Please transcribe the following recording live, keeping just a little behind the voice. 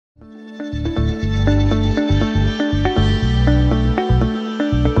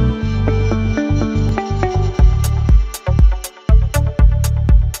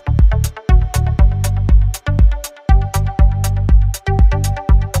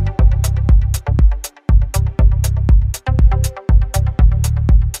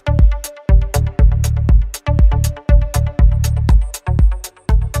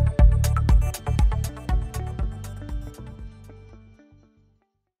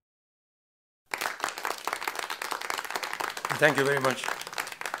Thank you very much,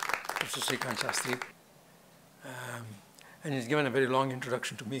 Mr. Srikanth Shastri. And he's given a very long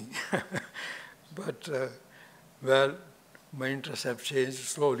introduction to me. But, well, my interests have changed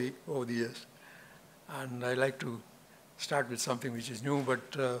slowly over the years. And I like to start with something which is new, but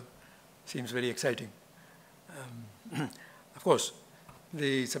seems very exciting. Of course,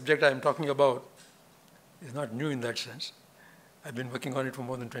 the subject I'm talking about is not new in that sense. I've been working on it for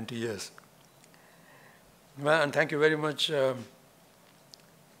more than 20 years. Well, and thank you very much,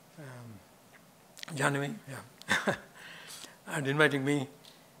 Janvi, and inviting me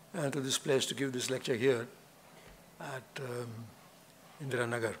to this place to give this lecture here at Indira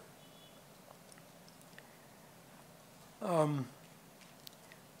Nagar.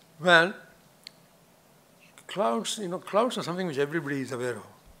 Well, clouds, clouds are something which everybody is aware of.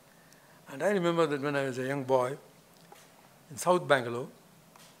 And I remember that when I was a young boy in South Bangalore,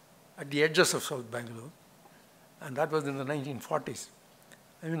 at the edges of South Bangalore, and that was in the 1940s.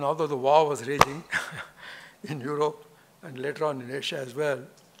 I mean, although the war was raging in Europe and later on in Asia as well,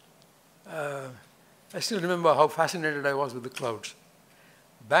 I still remember how fascinated I was with the clouds.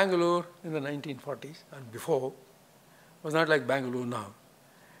 Bangalore in the 1940s and before was not like Bangalore now.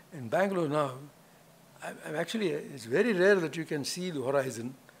 In Bangalore now, actually, it's very rare that you can see the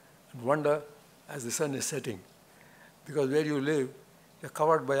horizon and wonder as the sun is setting. Because where you live, you're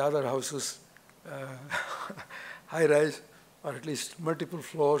covered by other houses, high-rise, or at least multiple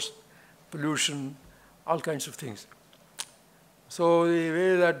floors, pollution, all kinds of things. So the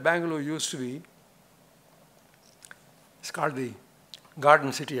way that Bangalore used to be, it's called the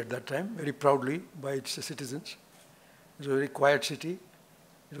Garden City at that time, very proudly by its citizens. It was a very quiet city.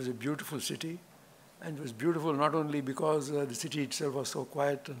 It was a beautiful city. And it was beautiful not only because the city itself was so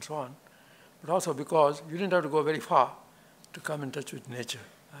quiet and so on, but also because you didn't have to go very far to come in touch with nature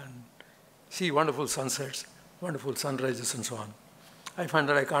and see wonderful sunsets, wonderful sunrises and so on. I find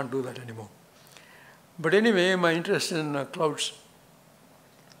that I can't do that anymore. But anyway, my interest in clouds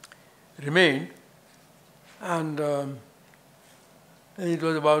remained, and it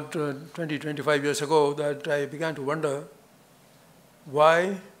was about 20, 25 years ago that I began to wonder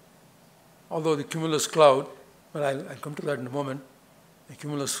why, although the cumulus cloud, well, I'll come to that in a moment, the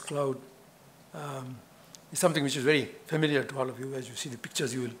cumulus cloud is something which is very familiar to all of you. As you see the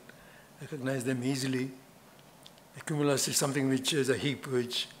pictures, you will recognize them easily. A cumulus is something which is a heap,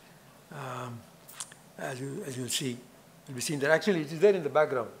 which, as you'll see, will be seen there. Actually, it is there in the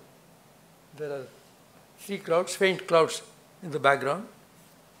background. There are three clouds, faint clouds in the background.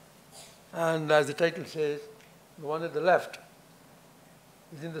 And as the title says, the one at the left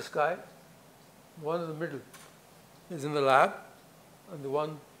is in the sky, the one in the middle is in the lab, and the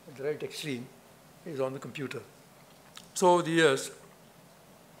one at the right extreme is on the computer. So over the years,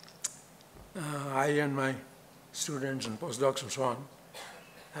 I and my students and postdocs and so on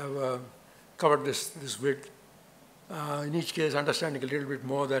have covered this width, in each case understanding a little bit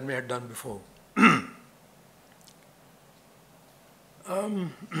more than we had done before.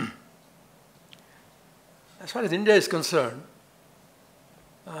 As far as India is concerned,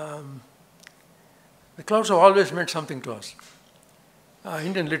 the clouds have always meant something to us.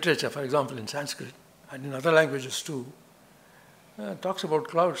 Indian literature, for example, in Sanskrit, and in other languages too, talks about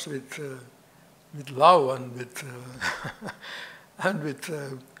clouds with love and with, and with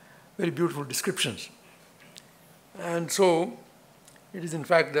very beautiful descriptions. And so, it is in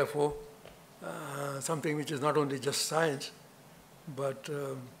fact, therefore, something which is not only just science, but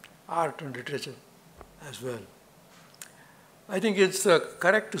art and literature as well. I think it's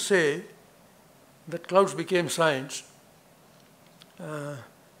correct to say that clouds became science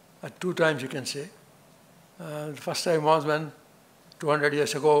at two times, you can say. The first time was when 200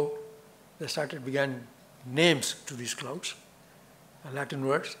 years ago, they began names to these clouds, Latin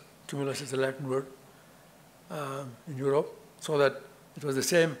words. Cumulus is a Latin word in Europe, so that it was the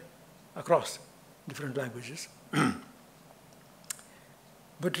same across different languages.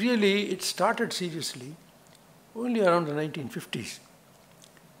 But really, it started seriously only around the 1950s.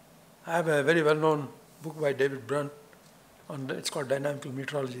 I have a very well-known book by David Brunt, it's called Dynamical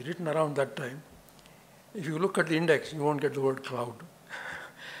Meteorology, written around that time. If you look at the index, you won't get the word cloud.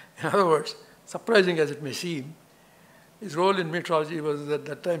 In other words, surprising as it may seem, his role in meteorology was at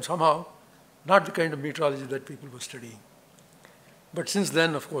that time somehow not the kind of meteorology that people were studying. But since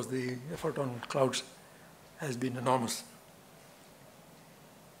then, of course, the effort on clouds has been enormous.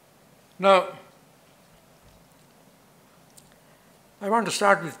 Now, I want to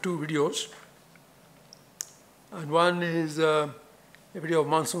start with two videos. And one is a video of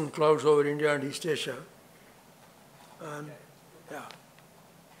monsoon clouds over India and East Asia. And, yeah.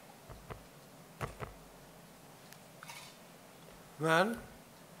 Well,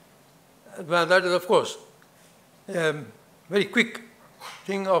 that is, of course, a very quick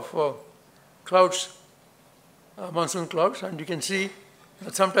thing of clouds, monsoon clouds, and you can see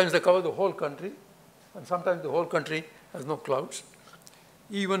that sometimes they cover the whole country, and sometimes the whole country has no clouds.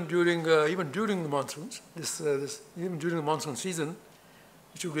 Even during the monsoons, even during the monsoon season,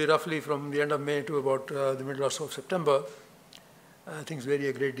 which will be roughly from the end of May to about the middle or so of September, things vary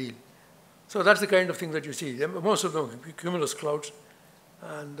a great deal. So that's the kind of thing that you see. Most of them are cumulus clouds,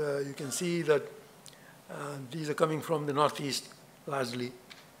 and you can see that these are coming from the northeast largely.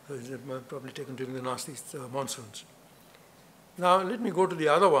 So they're probably taken during the northeast monsoons. Now let me go to the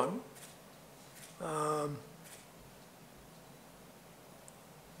other one.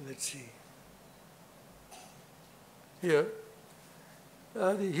 Let's see. Here,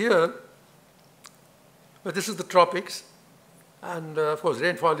 but this is the tropics, and of course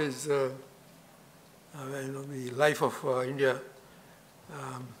rainfall is the life of India.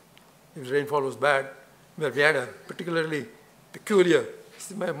 If rainfall was bad, well, we had a particularly peculiar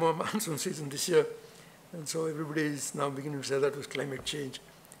monsoon season this year, and so everybody is now beginning to say that was climate change.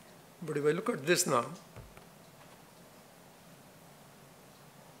 But if I look at this now,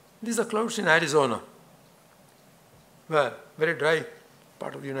 these are clouds in Arizona. Well, very dry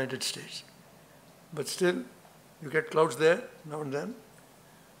part of the United States. But still, you get clouds there now and then.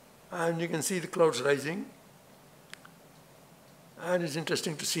 And you can see the clouds rising. And it's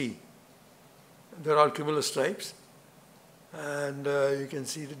interesting to see. They're all cumulus stripes. And you can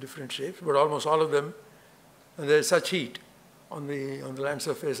see the different shapes. But almost all of them, there's such heat on the land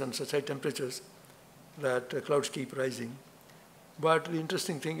surface and such high temperatures that clouds keep rising. But the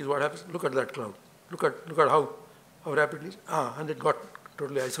interesting thing is what happens. Look at that cloud. Look at how rapidly, and it got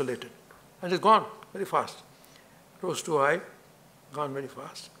totally isolated. And it's gone very fast. Rose too high, gone very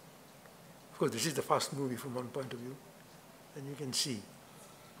fast. Of course, this is the fast movie from one point of view. And you can see.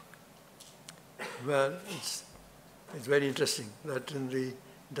 Well, it's very interesting that in the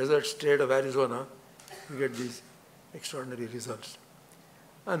desert state of Arizona, you get these extraordinary results.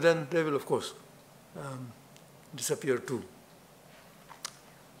 And then they will, of course, disappear too.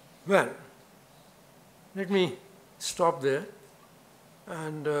 Well, let me stop there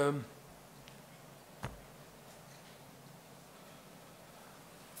and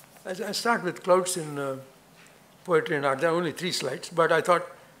I start with clouds in poetry and art. There are only 3 slides, but I thought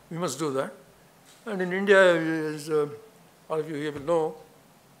we must do that. And in India, as all of you here will know,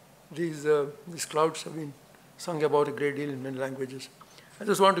 these clouds have been sung about a great deal in many languages. I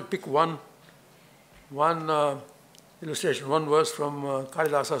just want to pick one illustration, one verse from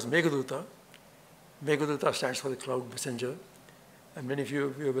Kalidasa's Meghaduta. Meghaduta stands for the cloud messenger. And many of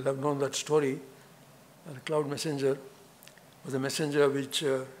you will have known that story. The cloud messenger was a messenger which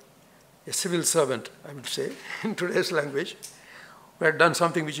a civil servant, I would say, in today's language, who had done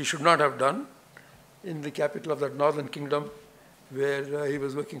something which he should not have done in the capital of that northern kingdom where he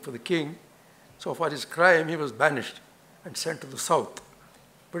was working for the king. So for his crime, he was banished and sent to the south.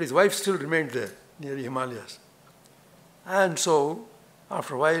 But his wife still remained there, near the Himalayas. And so,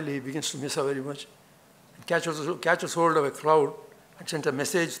 after a while, he begins to miss her very much, and catches hold of a cloud and sends a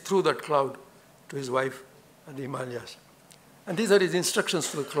message through that cloud to his wife at the Himalayas. And these are his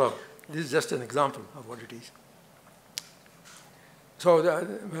instructions to the cloud. This is just an example of what it is. So,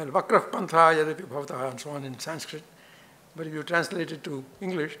 Vakrah Pantha Yadapi Bhavataha and so on in Sanskrit. But if you translate it to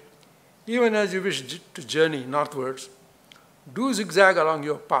English, even as you wish to journey northwards, do zigzag along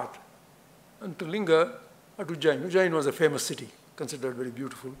your path and to linger at Ujjain. Ujjain was a famous city, considered very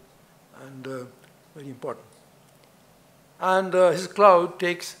beautiful and very important. And his cloud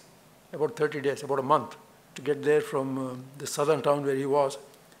takes about 30 days, about a month, to get there from the southern town where he was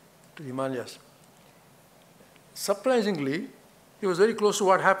to the Himalayas. Surprisingly, he was very close to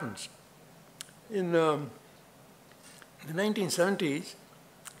what happens. In the 1970s,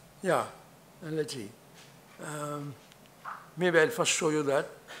 and let's see, maybe I'll first show you that.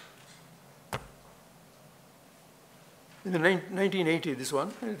 In the 1980, this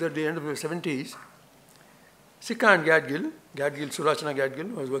one, at the end of the 70s, Sikka and Gadgil, Surachana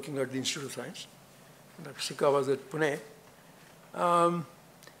Gadgil, was working at the Institute of Science. Dr. Sikka was at Pune.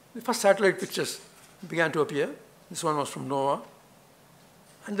 The first satellite pictures began to appear. This one was from NOAA.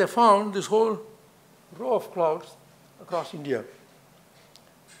 And they found this whole row of clouds across India.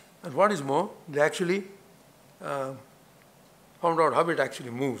 And what is more, they actually found out how it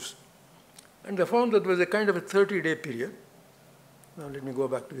actually moves. And they found that there was a kind of a 30-day period. Now let me go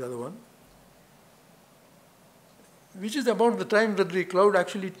back to the other one. Which is about the time that the cloud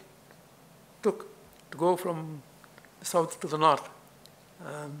actually took to go from the south to the north.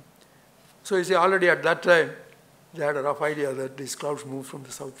 So you see, already at that time, they had a rough idea that these clouds move from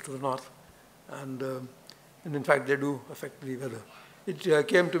the south to the north, and in fact they do affect the weather. It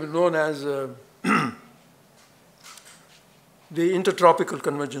came to be known as the intertropical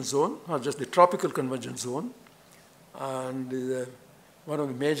convergence zone, or just the tropical convergence zone, and is one of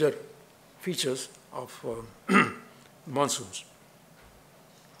the major features of monsoons.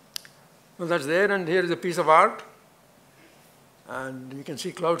 Well, that's there, and here is a piece of art, and you can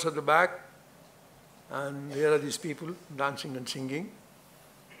see clouds at the back, and here are these people dancing and singing.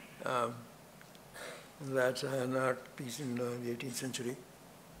 That's an art piece in the 18th century.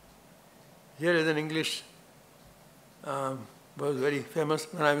 Here is an English, was very famous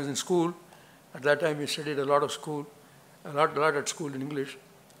when I was in school. At that time, we studied a lot at school in English.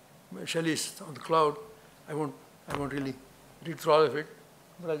 Shelley's on the cloud. I won't really read through all of it,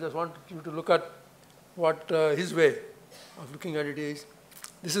 but I just want you to look at what his way of looking at it is.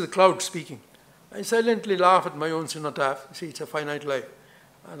 This is a cloud speaking. I silently laugh at my own cenotaph. See, it's a finite life.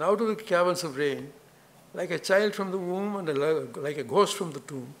 And out of the caverns of rain, like a child from the womb and like a ghost from the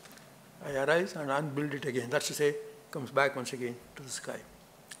tomb, I arise and unbuild it again. That's to say, comes back once again to the sky.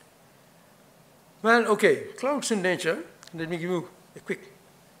 Well, okay, clouds in nature. Let me give you a quick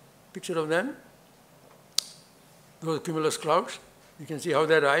picture of them. Those are cumulus clouds. You can see how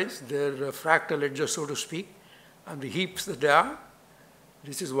they rise. They're fractal edges, so to speak, and the heaps that they are.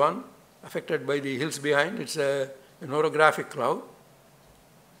 This is one affected by the hills behind. It's an orographic cloud.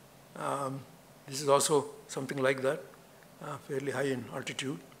 This is also something like that, fairly high in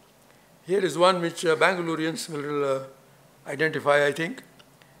altitude. Here is one which Bangaloreans will identify, I think.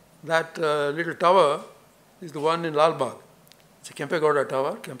 That little tower is the one in Lal Bagh. It's a Kempegowda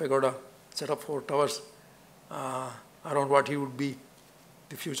tower. Kempegowda set up 4 towers around what he would be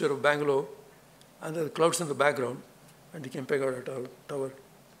the future of Bangalore. And there are clouds in the background, and the Kempegowda tower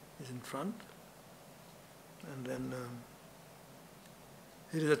is in front. And then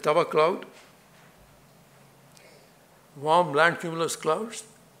here is a tower cloud. Warm land cumulus clouds,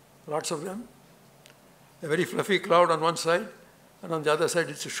 lots of them. A very fluffy cloud on one side, and on the other side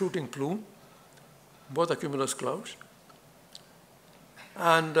it's a shooting plume. Both are cumulus clouds.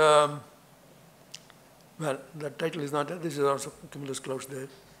 And, well, that title is not there. This is also cumulus clouds there.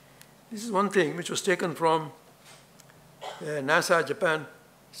 This is one thing which was taken from a NASA Japan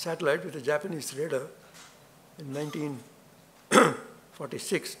satellite with a Japanese radar in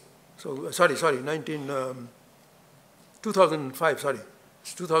 1946. So, sorry, 2005, sorry.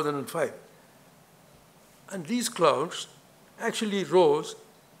 It's 2005. And these clouds actually rose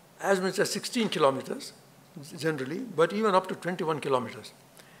as much as 16 kilometers, generally, but even up to 21 kilometers.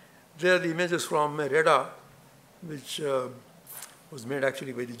 They are the images from a radar which was made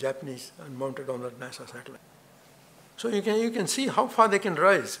actually by the Japanese and mounted on that NASA satellite. So you can see how far they can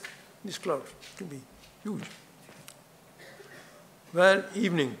rise, these clouds. It can be huge. Well,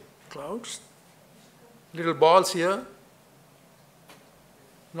 evening clouds, little balls here.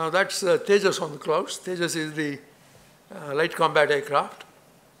 Now that's Tejas on the clouds. Tejas is the light combat aircraft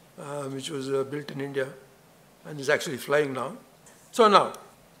which was built in India and is actually flying now. So now,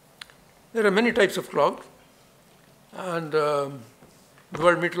 there are many types of cloud, and the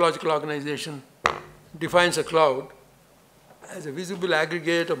World Meteorological Organization defines a cloud as a visible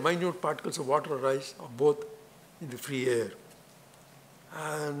aggregate of minute particles of water or ice or both in the free air.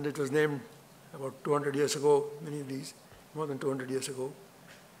 And it was named about 200 years ago, many of these, more than 200 years ago.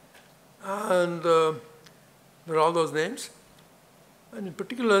 And there are all those names. And in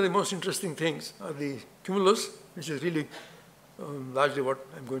particular, the most interesting things are the cumulus, which is really largely what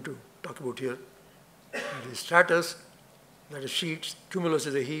I'm going to talk about here. The stratus, that is sheets. Cumulus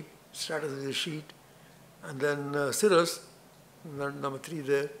is a heap. Stratus is a sheet. And then cirrus, number 3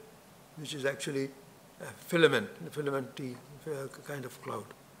 there, which is actually a filament, a filamenty kind of cloud.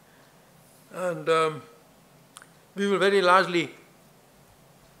 And we will very largely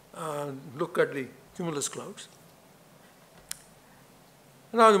look at the cumulus clouds.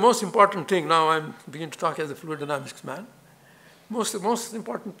 Now, the most important thing, now I'm beginning to talk as a fluid dynamics man. The most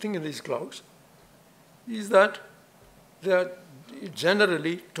important thing in these clouds is that they are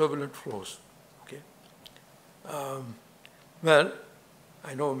generally turbulent flows. Okay. Well,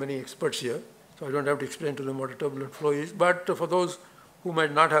 I know many experts here, so I don't have to explain to them what a turbulent flow is. But for those who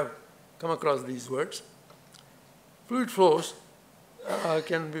might not have come across these words, fluid flows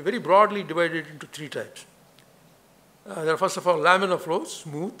can be very broadly divided into 3 types. There are, first of all, laminar flows,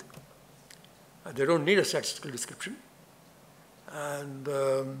 smooth. They don't need a statistical description. And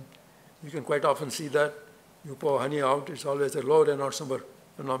you can quite often see that you pour honey out, it's always a low Reynolds number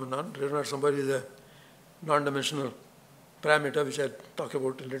phenomenon. Reynolds number is a non-dimensional parameter, which I'll talk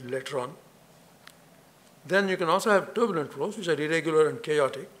about a little later on. Then you can also have turbulent flows, which are irregular and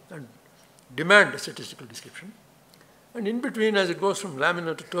chaotic and demand a statistical description. And in between, as it goes from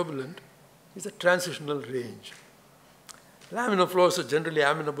laminar to turbulent, is a transitional range. Laminar flows are generally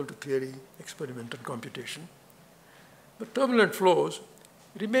amenable to theory, experiment, and computation. But turbulent flows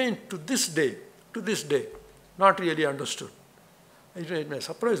remain to this day, not really understood. It may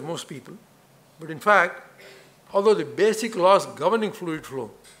surprise most people, but in fact, although the basic laws governing fluid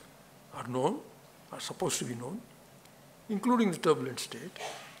flow are known, are supposed to be known, including the turbulent state,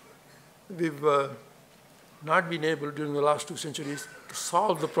 we've not been able during the last 2 centuries to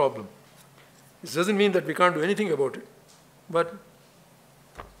solve the problem. This doesn't mean that we can't do anything about it, but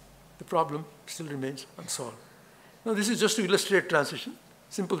the problem still remains unsolved. Now, this is just to illustrate transition.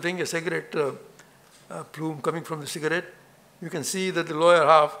 Simple thing, a cigarette plume coming from the cigarette. You can see that the lower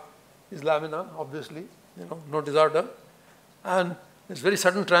half is laminar, obviously, no disorder. And there's very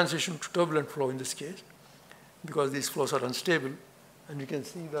sudden transition to turbulent flow in this case, because these flows are unstable. And you can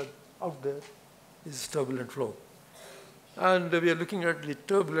see that out there is turbulent flow. And we are looking at the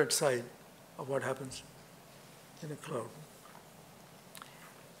turbulent side of what happens in a cloud.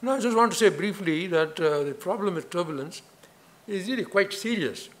 Now, I just want to say briefly that the problem with turbulence is really quite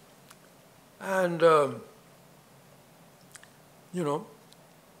serious. And,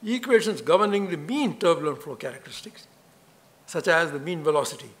 equations governing the mean turbulent flow characteristics, such as the mean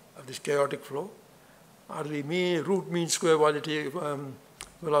velocity of this chaotic flow, or the root mean square velocity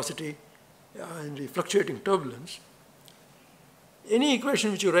in the fluctuating turbulence, any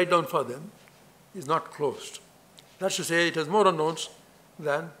equation which you write down for them is not closed. That's to say, it has more unknowns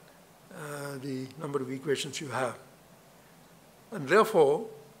than the number of equations you have. And therefore,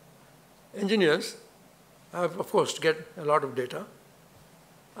 engineers have, of course, to get a lot of data,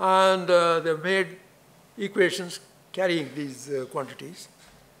 and they've made equations carrying these quantities,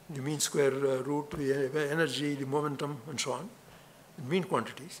 the mean square root, the energy, the momentum, and so on, the mean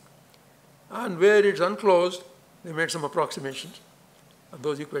quantities. And where it's unclosed, they made some approximations. And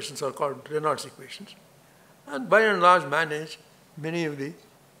those equations are called Reynolds equations. And by and large manage many of the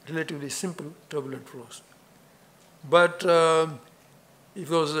relatively simple turbulent flows. But if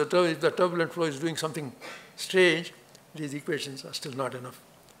the turbulent flow is doing something strange, these equations are still not enough.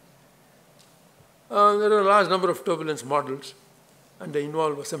 There are a large number of turbulence models, and they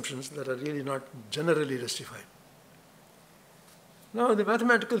involve assumptions that are really not generally justified. Now, the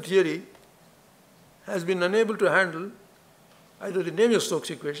mathematical theory has been unable to handle either the Navier-Stokes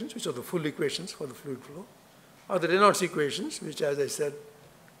equations, which are the full equations for the fluid flow, or the Reynolds equations, which, as I said,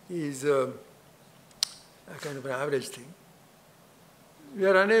 is a kind of an average thing. We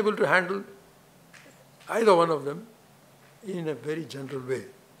are unable to handle either one of them in a very general way.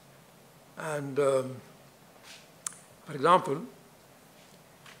 And for example,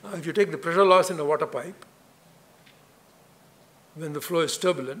 if you take the pressure loss in a water pipe, when the flow is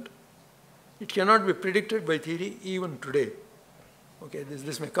turbulent, it cannot be predicted by theory even today. Okay,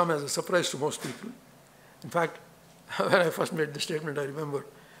 this may come as a surprise to most people. In fact, when I first made the statement, I remember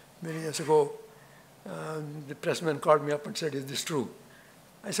many years ago, the pressman called me up and said, "Is this true?"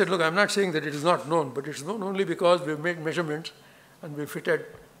 I said, "Look, I'm not saying that it is not known, but it's known only because we've made measurements and we fitted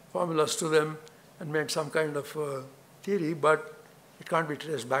formulas to them and made some kind of theory, but it can't be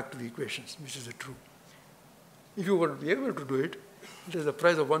traced back to the equations, which is the truth. If you were to be able to do it, there's a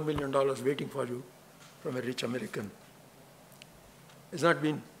prize of $1 million waiting for you from a rich American. It's not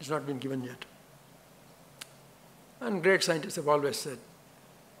been given yet." And great scientists have always said,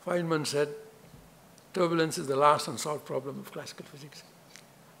 Feynman said, turbulence is the last unsolved problem of classical physics.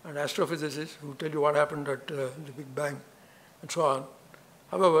 And astrophysicists who tell you what happened at the Big Bang and so on.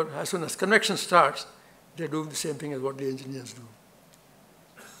 However, as soon as convection starts, they do the same thing as what the engineers do.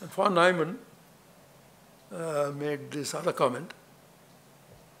 And von Neumann made this other comment.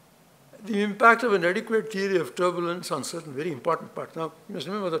 The impact of an adequate theory of turbulence on certain very important parts. Now, you must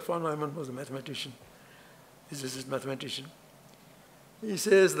remember that von Neumann was a mathematician, physicist mathematician. He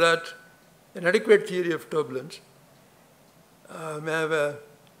says that an adequate theory of turbulence may have the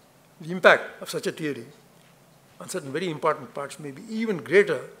impact of such a theory on certain very important parts may be even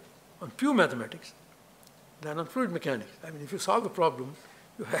greater on pure mathematics than on fluid mechanics. I mean, if you solve the problem,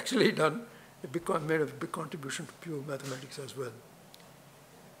 you've actually done made a big contribution to pure mathematics as well.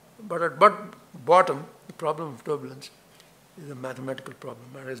 But at bottom, the problem of turbulence is a mathematical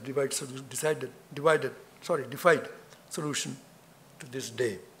problem and has defied solution to this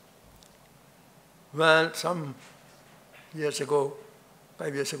day. Well, some years ago,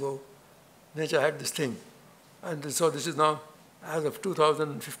 5 years ago, nature had this thing. And so this is now, as of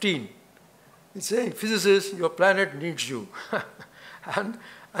 2015, it's saying, physicists, your planet needs you. and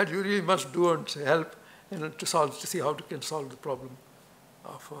you really must do and help to see how to solve the problem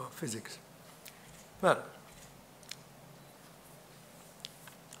of physics. Well,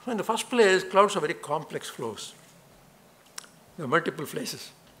 so in the first place, clouds are very complex flows. There are multiple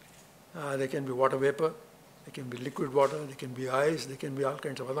phases. They can be water vapor, they can be liquid water, they can be ice, they can be all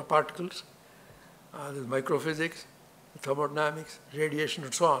kinds of other particles. There's microphysics, thermodynamics, radiation,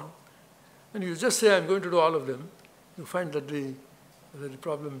 and so on. And you just say, I'm going to do all of them, you find that the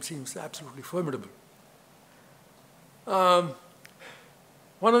problem seems absolutely formidable. One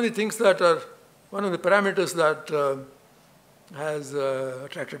of the parameters that has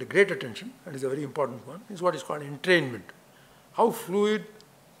attracted a great attention, and is a very important one, is what is called entrainment. How fluid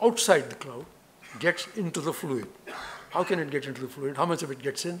outside the cloud gets into the fluid. How can it get into the fluid? How much of it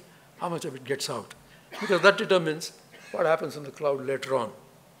gets in? How much of it gets out? Because that determines what happens in the cloud later on.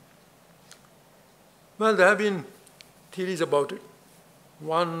 Well, there have been theories about it.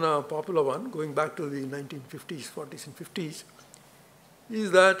 One popular one, going back to the 1950s, 40s, and 50s,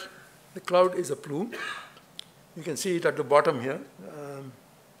 is that the cloud is a plume. You can see it at the bottom here.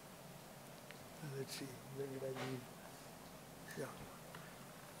 Let's see, where did I leave? Yeah.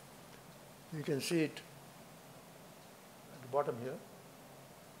 You can see it at the bottom here.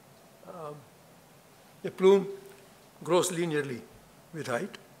 A plume grows linearly with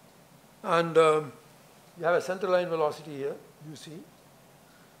height. And you have a center line velocity here, uc,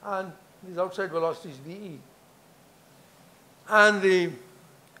 and these outside velocities ve. And the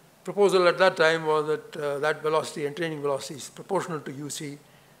proposal at that time was that that velocity, entraining velocity, is proportional to uc,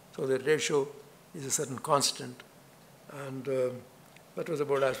 so the ratio is a certain constant. And that was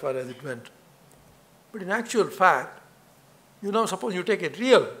about as far as it went. But in actual fact, you now suppose you take a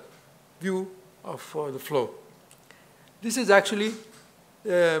real view of the flow. This is actually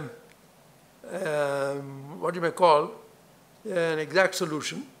what you may call an exact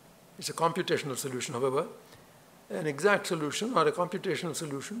solution. It's a computational solution, however. An exact solution or a computational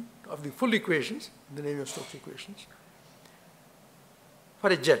solution of the full equations, in the name of Stokes equations, for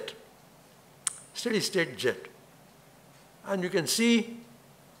a jet, steady state jet. And you can see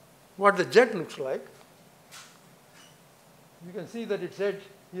what the jet looks like. You can see that its edge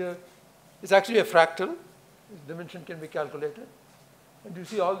here is actually a fractal. Its dimension can be calculated. And you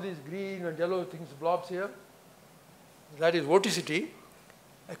see all these green and yellow things, blobs here. That is vorticity.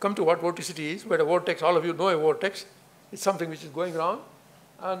 I come to what vorticity is, where a vortex, all of you know a vortex. It's something which is going around.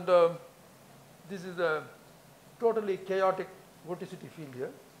 And this is a totally chaotic vorticity field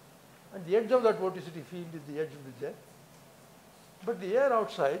here. And the edge of that vorticity field is the edge of the jet. But the air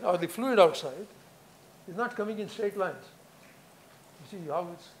outside, or the fluid outside, is not coming in straight lines. You see how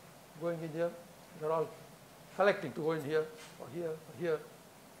it's going in here? They're all collecting to go in here, or here, or here.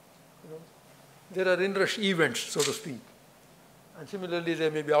 You know, there are inrush events, so to speak. And similarly,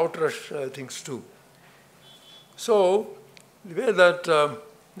 there may be outrush things too. So the way that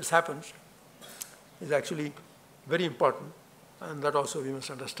this happens is actually very important, and that also we must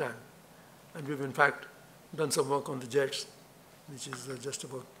understand. And we've in fact done some work on the jets, which is just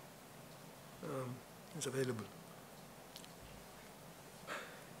about, is available.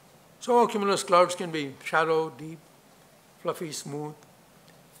 So cumulus clouds can be shallow, deep, fluffy, smooth,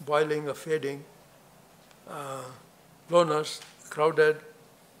 boiling or fading, loners, crowded,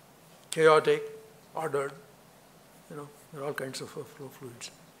 chaotic, ordered. You know, there are all kinds of flow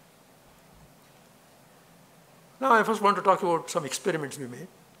fluids. Now I first want to talk about some experiments we made.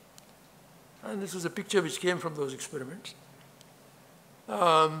 And this is a picture which came from those experiments.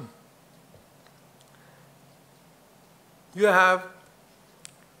 You have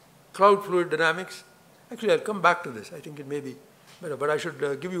cloud fluid dynamics. Actually, I'll come back to this. I think it may be better, but I should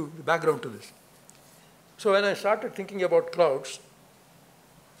give you the background to this. So when I started thinking about clouds,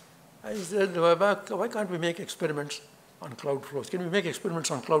 I said, why can't we make experiments on cloud flows? Can we make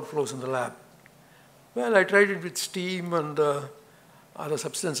experiments on cloud flows in the lab? Well, I tried it with steam and other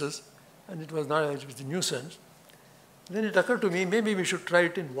substances, and it was not, it was a nuisance. Then it occurred to me, maybe we should try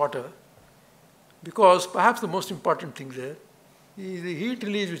it in water, because perhaps the most important thing there is the heat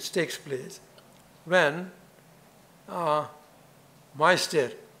release which takes place when moist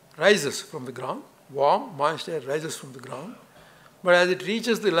air rises from the ground. Warm, moist air rises from the ground. But as it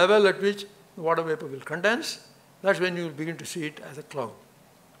reaches the level at which the water vapor will condense, that's when you will begin to see it as a cloud.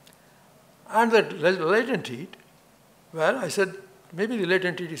 And the latent heat, well, I said, maybe the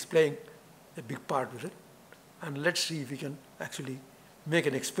latent heat is playing a big part with it. And let's see if we can actually make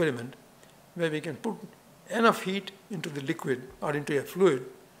an experiment where we can put enough heat into the liquid or into a fluid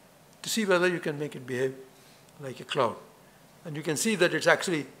to see whether you can make it behave like a cloud. And you can see that it's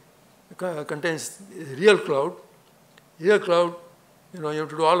actually contains a real cloud. Real cloud you have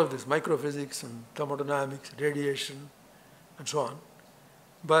to do all of this, microphysics and thermodynamics, radiation, and so on,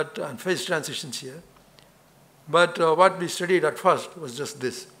 and phase transitions here. But what we studied at first was just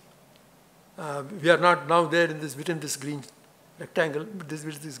this. We are not now there within this green rectangle, but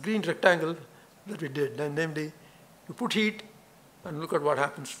this green rectangle that we did, and namely, you put heat and look at what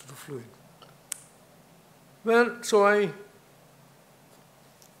happens to the fluid. Well, so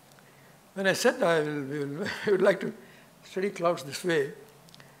when I said I would like to study clouds this way,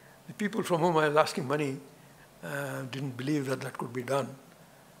 the people from whom I was asking money didn't believe that that could be done.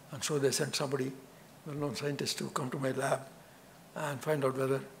 And so they sent somebody, well-known scientist, to come to my lab and find out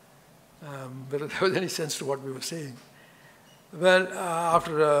whether there was any sense to what we were saying. Well,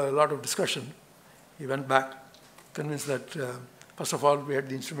 after a lot of discussion, he went back, convinced that, first of all, we had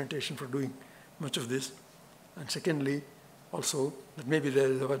the instrumentation for doing much of this, and secondly, also, that maybe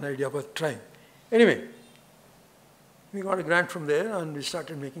there is an idea worth trying. Anyway, we got a grant from there, and we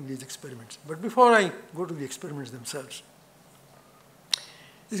started making these experiments. But before I go to the experiments themselves,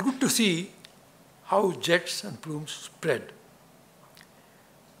 it's good to see how jets and plumes spread.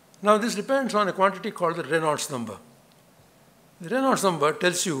 Now, this depends on a quantity called the Reynolds number. The Reynolds number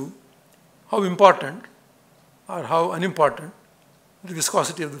tells you how important or how unimportant the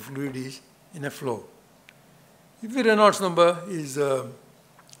viscosity of the fluid is in a flow. If the Reynolds number is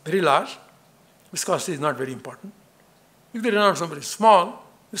very large, viscosity is not very important. If the Reynolds number is small,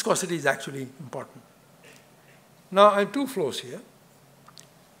 viscosity is actually important. Now, I have two flows here.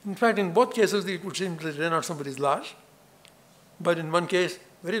 In fact, in both cases, it would seem that the Reynolds number is large, but in one case,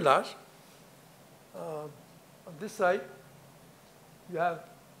 very large. On this side, you have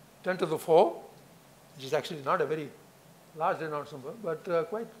 10 to the 4, which is actually not a very large Reynolds number, but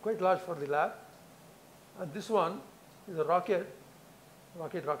quite large for the lab. And this one is a rocket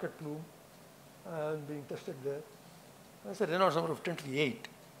plume, and being tested there. That's a Reynolds number of 10 to the 8,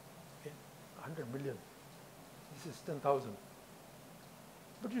 okay, 100 million. This is 10,000.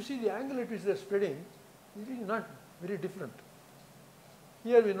 But you see the angle at which they're spreading is really not very different.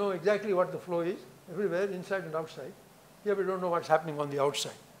 Here we know exactly what the flow is everywhere, inside and outside. Here we don't know what's happening on the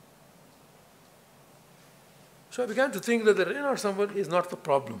outside. So I began to think that the Reynolds number is not the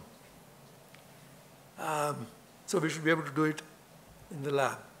problem. So we should be able to do it in the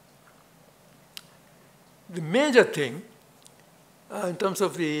lab. The major thing in terms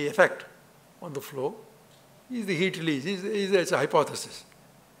of the effect on the flow is the heat release. It's a hypothesis.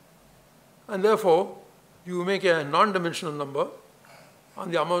 And therefore, you make a non-dimensional number on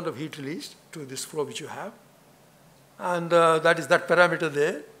the amount of heat released to this flow which you have. And that is that parameter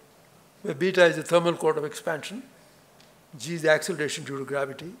there, where beta is the thermal coat of expansion, G is the acceleration due to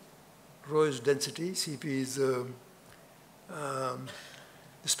gravity, rho is density, Cp is the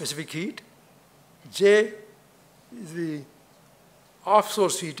specific heat, J is the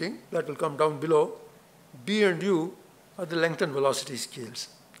off-source heating that will come down below, B and U are the length and velocity scales,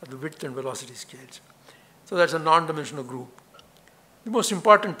 or the width and velocity scales. So that's a non-dimensional group. The most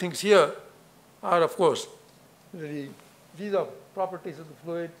important things here are, of course, these are properties of the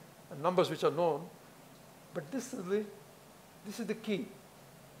fluid and numbers which are known, but this is the key.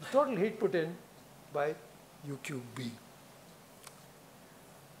 The total heat put in by U cube B.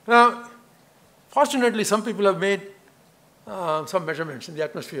 Now, fortunately, some people have made some measurements in the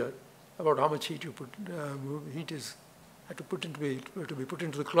atmosphere about how much heat had to be put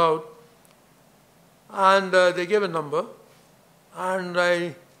into the cloud, and they gave a number, and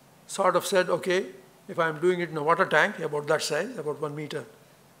I sort of said, okay, if I'm doing it in a water tank about that size, about 1 meter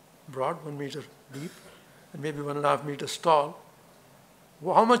broad, 1 meter deep, and maybe 1.5 meters tall,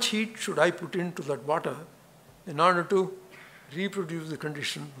 how much heat should I put into that water in order to reproduce the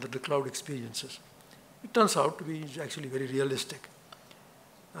condition that the cloud experiences? It turns out to be actually very realistic.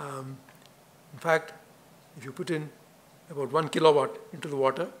 In fact, if you put in about 1 kilowatt into the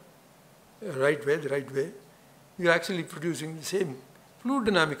water, the right way, you're actually producing the same fluid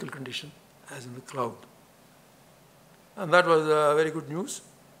dynamical condition as in the cloud. And that was very good news.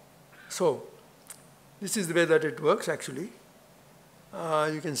 So this is the way that it works actually.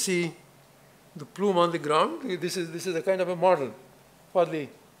 You can see the plume on the ground. This is a kind of a model for the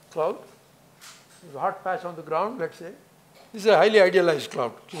cloud. There's a hot patch on the ground, let's say. This is a highly idealized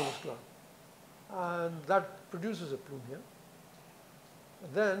cloud, cumulus cloud. And that produces a plume here.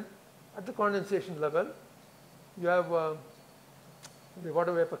 And then at the condensation level, you have the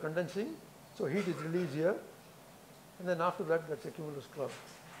water vapor condensing. So heat is released here. And then after that, that's a cumulus cloud.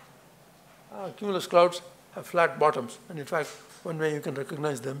 Cumulus clouds have flat bottoms. And in fact, one way you can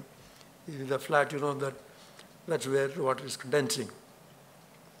recognize them is the flat, you know that that's where the water is condensing.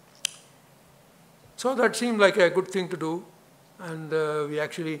 So that seemed like a good thing to do. And we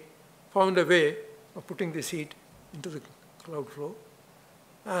actually found a way of putting this heat into the cloud flow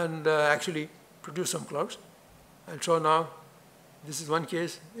and actually produce some clouds. And so now, this is one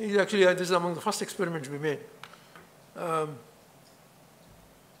case. Actually, this is among the first experiments we made.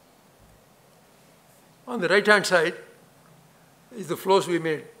 On the right-hand side is the flows we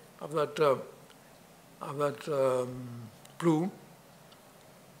made of that plume.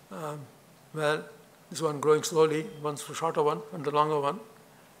 Well, this one growing slowly, one's the shorter one and the longer one.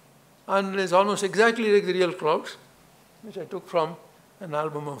 And it's almost exactly like the real clouds, which I took from an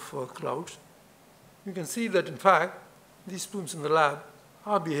album of clouds. You can see that, in fact, these plumes in the lab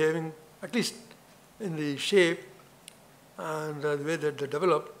are behaving, at least in the shape and the way that they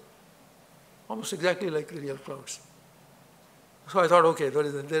develop, almost exactly like the real clouds. So I thought, okay, there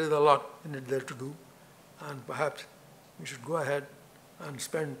is a lot in it there to do, and perhaps we should go ahead and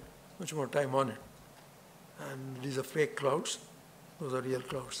spend much more time on it. And these are fake clouds, those are real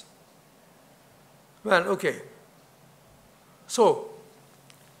clouds. Well, okay. So,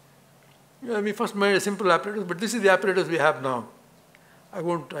 we first made a simple apparatus, but this is the apparatus we have now. I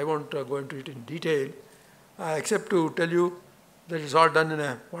won't go into it in detail, except to tell you that it's all done in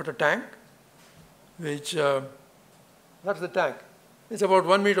a water tank, which, that's the tank. It's about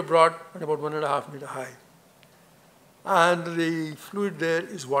 1 meter broad and about 1.5 meter high. And the fluid there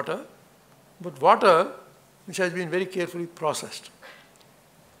is water, but water which has been very carefully processed.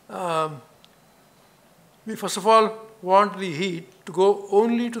 We first of all want the heat to go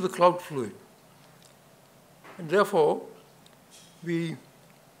only to the cloud fluid. And therefore, we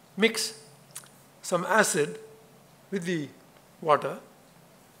mix some acid with the water,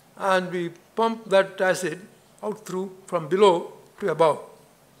 and we pump that acid out through from below to above.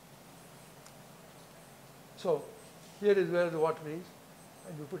 So here is where the water is,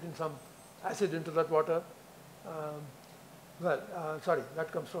 and you put in some acid into that water.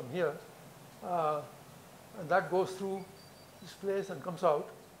 That comes from here. And that goes through this place and comes out.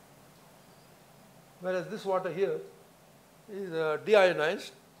 Whereas this water here is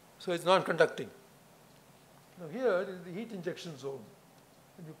deionized, so it's non-conducting. Now here is the heat injection zone.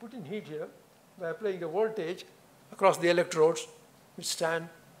 And you put in heat here by applying a voltage across the electrodes which stand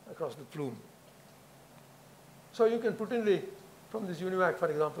across the plume. So you can put in from this UNIVAC, for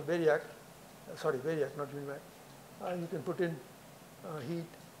example, variac, not UNIVAC, you can put in heat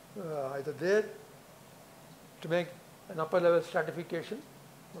either there to make an upper level stratification,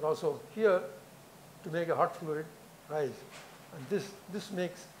 but also here to make a hot fluid rise. And this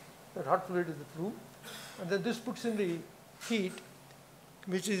makes that hot fluid is the plume. And then this puts in the heat,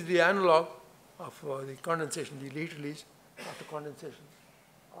 which is the analog of the condensation, the heat release after condensation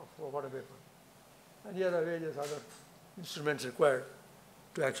of water vapor. And here are various other instruments required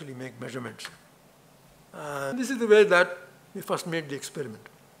to actually make measurements. And this is the way that we first made the experiment.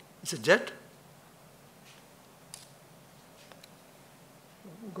 It's a jet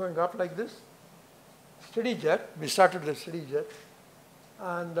going up like this, steady jet. We started the steady jet,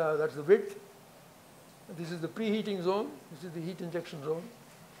 and that's the width. This is the preheating zone, this is the heat injection zone,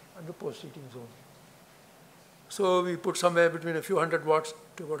 and the post-heating zone. So we put somewhere between a few hundred watts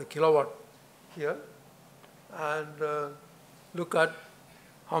to about a kilowatt here, and look at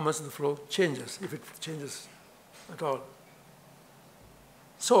how much the flow changes, if it changes at all.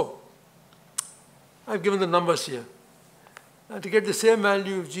 So I've given the numbers here. And to get the same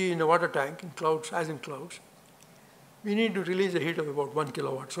value of G in a water tank in clouds as in clouds, we need to release a heat of about 1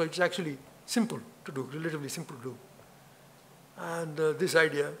 kilowatt. So it's actually simple to do, relatively simple to do. And this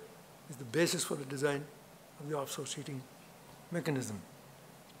idea is the basis for the design of the off-source heating mechanism.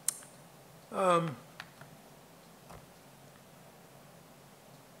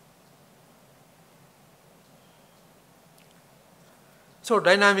 So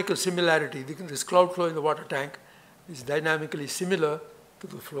dynamical similarity, this cloud flow in the water tank is dynamically similar to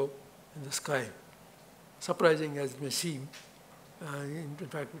the flow in the sky. Surprising as it may seem, in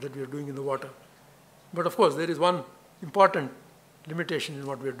fact, that we are doing in the water. But of course, there is one important limitation in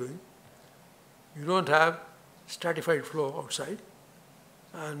what we are doing. You don't have stratified flow outside,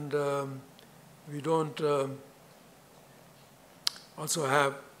 and we don't also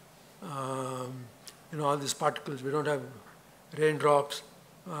have all these particles. We don't have raindrops,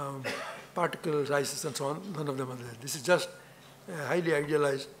 particles, ices, and so on. None of them are there. This is just a highly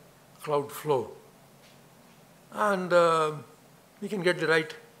idealized cloud flow. And we can get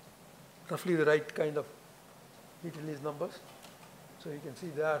roughly the right kind of heat release numbers. So you can see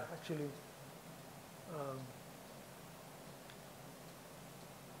they are actually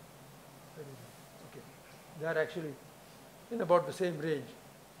they are actually in about the same range.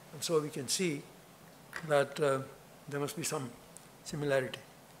 And so we can see that there must be some similarity.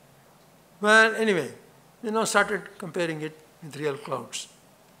 Well, anyway, we now started comparing it with real clouds.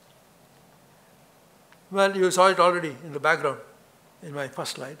 Well, you saw it already in the background in my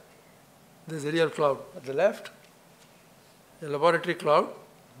first slide. There's a real cloud at the left, a laboratory cloud,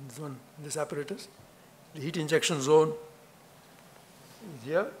 this one, this apparatus. The heat injection zone is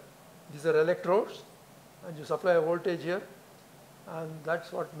here. These are electrodes, and you supply a voltage here, and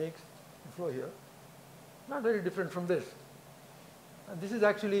that's what makes the flow here. Not very different from this. And this is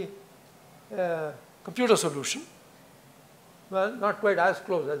actually a computer solution. Well, not quite as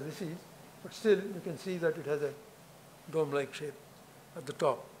close as this is, but still you can see that it has a dome-like shape at the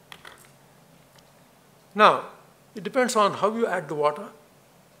top. Now, it depends on how you add the water,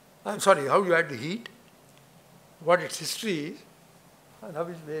 how you add the heat, what its history is, and how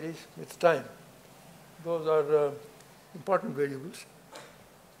it varies with time. Those are important variables.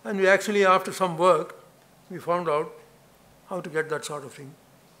 And we actually, after some work, we found out how to get that sort of thing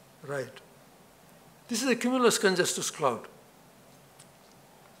right. This is a cumulus congestus cloud.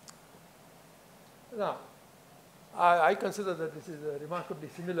 Now, I consider that this is remarkably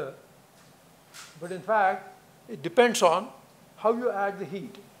similar, but in fact, it depends on how you add the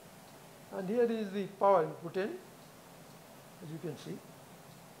heat. And here is the power you put in, as you can see.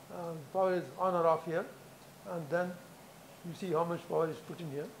 Power is on or off here, and then you see how much power is put in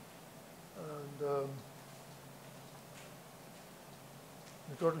here. And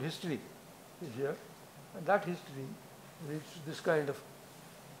the total history is here, and that history leads to this kind of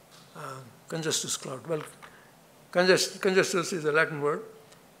congestus cloud. Well, congestus is a Latin word.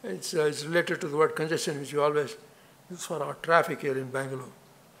 It's related to the word congestion, which we always use for our traffic here in Bangalore,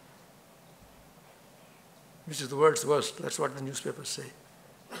 which is the world's worst. That's what the newspapers say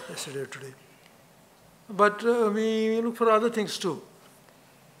yesterday or today. But we look for other things too.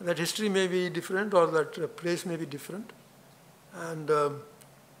 That history may be different, or that place may be different. And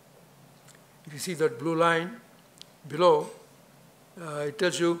if you see that blue line below, it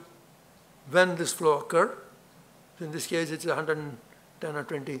tells you when this flow occurred. So in this case, it's 110 or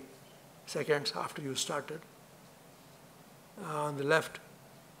 20 seconds after you started. On the left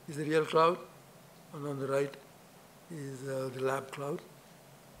is the real cloud, and on the right is the lab cloud.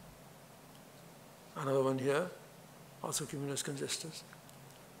 Another one here, also cumulus congestus,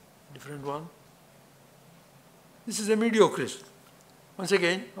 different one. This is a mediocris. Once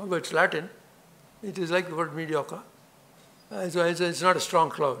again, although it's Latin, it is like the word mediocre. It's not a strong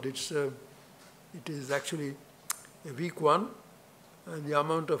cloud. It is actually a weak one, and the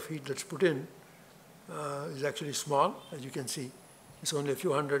amount of heat that's put in is actually small, as you can see. It's only a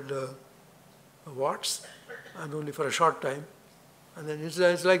few hundred watts, and only for a short time. And then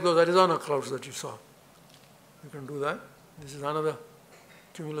it's like those Arizona clouds that you saw. You can do that. This is another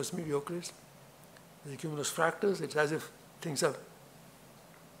cumulus mediocris. The cumulus fractus. It's as if things have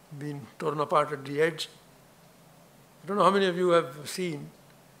been torn apart at the edge. I don't know how many of you have seen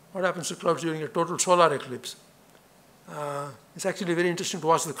what happens to clouds during a total solar eclipse. It's actually very interesting to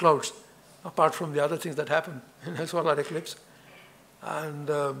watch the clouds, apart from the other things that happen in a solar eclipse. And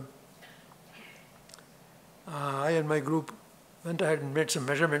I and my group went ahead and made some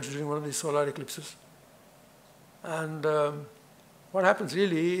measurements during one of these solar eclipses. And what happens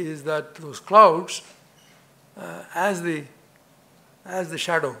really is that those clouds, as the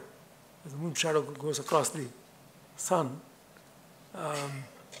shadow, as the moon shadow goes across the sun,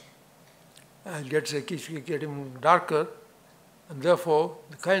 and keeps getting darker, and therefore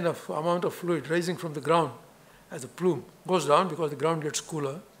the kind of amount of fluid rising from the ground as a plume goes down because the ground gets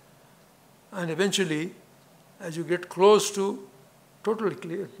cooler, and eventually, as you get close to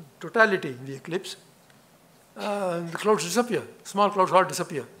totality in the eclipse, the clouds disappear. Small clouds all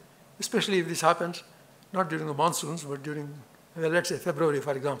disappear, especially if this happens not during the monsoons, but during, well, let's say February,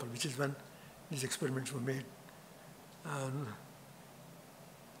 for example, which is when these experiments were made.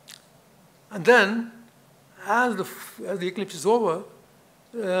 And then, as the eclipse is over,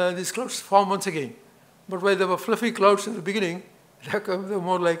 these clouds form once again. But while there were fluffy clouds in the beginning, they're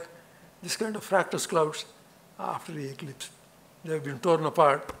more like this kind of fractus clouds after the eclipse. They have been torn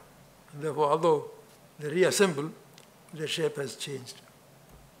apart, and therefore, although they reassemble, their shape has changed.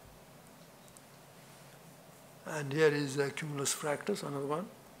 And here is cumulus fractus, another one.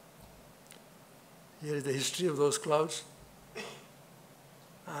 Here is the history of those clouds,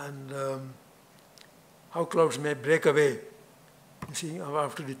 and how clouds may break away. You see,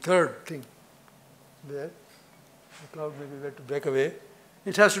 after the third thing there, the cloud may be able to break away.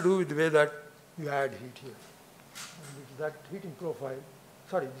 It has to do with the way that you add heat here. And that heating profile,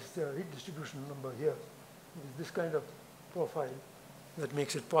 this heat distribution number here, is this kind of profile that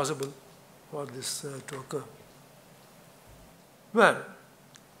makes it possible for this to occur. Well,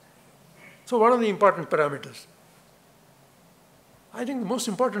 so what are the important parameters? I think the most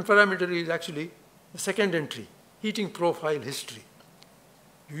important parameter is actually the second entry, heating profile history.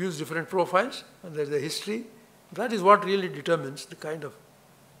 You use different profiles, and there's a history. That is what really determines the kind of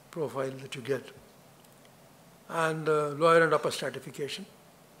profile that you get. And lower and upper stratification.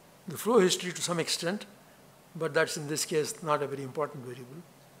 The flow history to some extent, but that's in this case not a very important variable.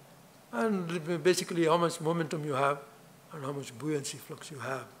 And basically how much momentum you have and how much buoyancy flux you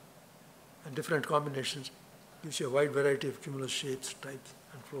have. And different combinations gives you a wide variety of cumulus shapes, types,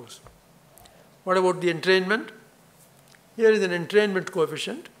 and flows. What about the entrainment? Here is an entrainment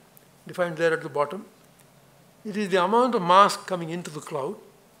coefficient defined there at the bottom. It is the amount of mass coming into the cloud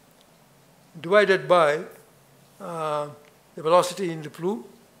divided by the velocity in the plume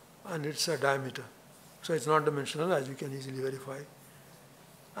and its diameter. So it's non-dimensional, as you can easily verify.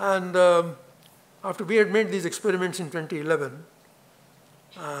 And after we had made these experiments in 2011,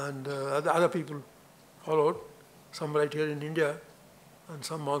 and other people followed, some right here in India, and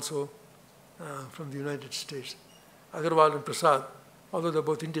some also from the United States. Agarwal and Prasad, although they're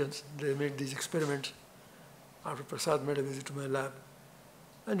both Indians, they made these experiments after Prasad made a visit to my lab.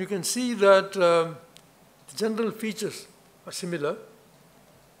 And you can see that the general features are similar,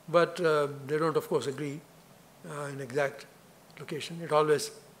 but they don't, of course, agree in exact location. It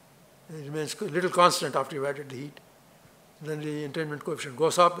always remains a little constant after you've added the heat. Then the entrainment coefficient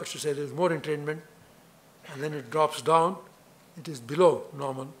goes up, that's to say there's more entrainment, and then it drops down. It is below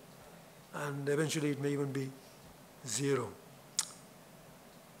normal, and eventually it may even be 0.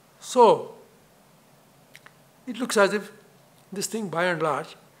 So it looks as if this thing, by and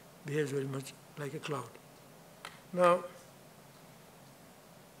large, behaves very much like a cloud. Now,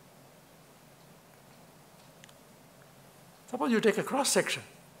 suppose you take a cross section.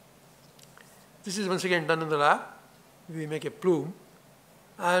 This is once again done in the lab. We make a plume,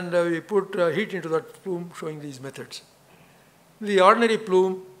 and we put heat into that plume, showing these methods. The ordinary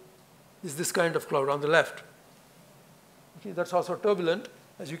plume is this kind of cloud on the left. Okay, that's also turbulent,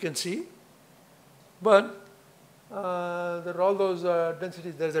 as you can see. But there are all those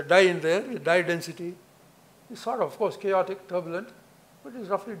densities. There's a dye in there. The dye density is sort of course, chaotic, turbulent, but is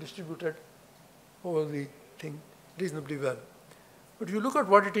roughly distributed over the thing reasonably well. But if you look at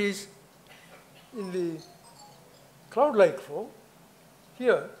what it is in the cloud-like flow,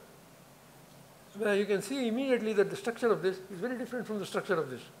 here, where you can see immediately that the structure of this is very different from the structure of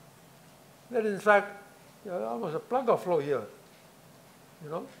this. There is, in fact, almost a plug of flow here,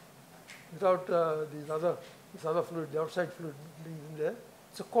 without this other fluid, the outside fluid being in there.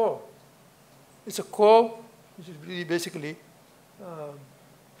 It's a core. It's a core which is really basically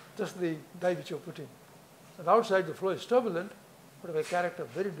just the dye which you're putting. And outside the flow is turbulent, but of a character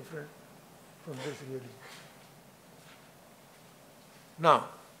very different from this really. Now,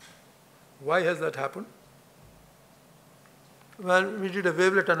 why has that happened? Well, we did a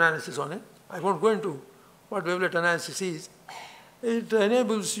wavelet analysis on it. I won't go into what wavelet analysis is. It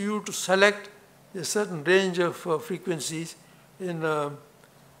enables you to select a certain range of frequencies in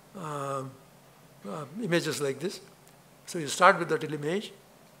images like this. So you start with that image,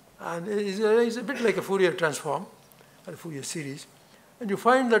 and it's a bit like a Fourier transform, or a Fourier series. And you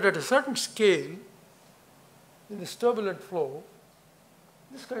find that at a certain scale, in this turbulent flow,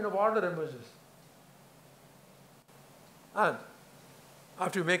 this kind of order emerges. And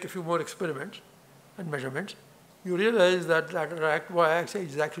after you make a few more experiments and measurements, you realize that that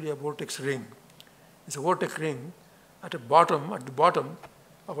y-axis is actually a vortex ring. It's a vortex ring at the bottom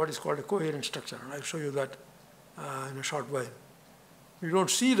of what is called a coherent structure. And I'll show you that in a short while. You don't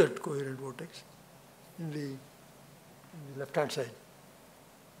see that coherent vortex in the left-hand side,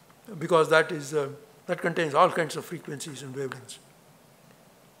 because that contains all kinds of frequencies and wavelengths.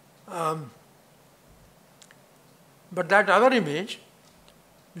 But that other image,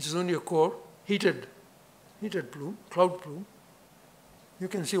 which is only a core, heated plume, cloud plume, you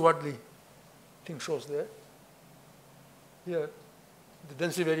can see what the thing shows there. Here, the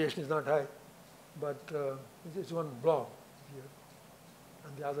density variation is not high, but it's one blob here,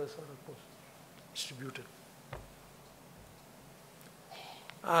 and the others are, of course, distributed.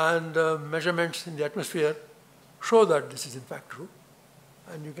 And measurements in the atmosphere show that this is in fact true.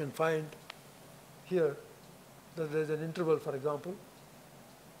 And you can find here that there is an interval, for example,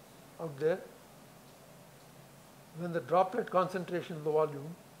 out there. When the droplet concentration of the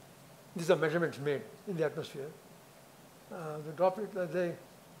volume, these are measurements made in the atmosphere. The droplet, they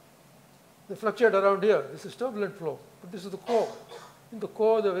fluctuate around here. This is turbulent flow, but this is the core. In the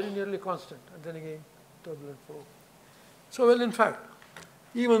core, they're very nearly constant, and then again, turbulent flow. So, well, in fact,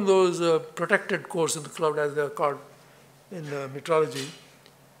 even those protected cores in the cloud, as they are called, in metrology,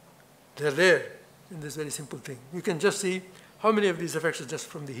 they're there in this very simple thing. You can just see how many of these effects are just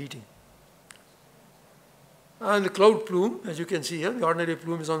from the heating. And the cloud plume, as you can see here, the ordinary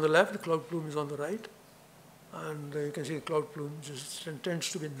plume is on the left, the cloud plume is on the right. And you can see the cloud plume just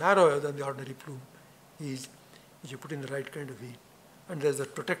tends to be narrower than the ordinary plume is if you put in the right kind of heat. And there's a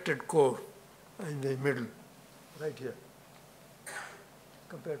protected core in the middle, right here,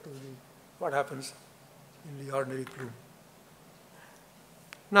 compared to what happens in the ordinary plume.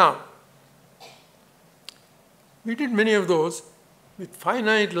 Now, we did many of those with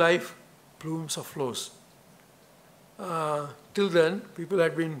finite life plumes of flows. Till then, people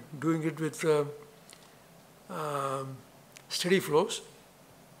had been doing it with steady flows,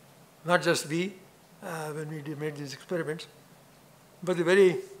 not just we, when we made these experiments, but the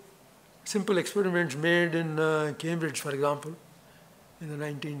very simple experiments made in Cambridge, for example, in the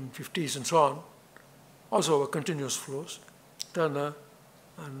 1950s and so on, also were continuous flows. Turner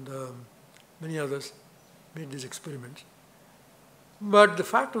and many others made these experiments. But the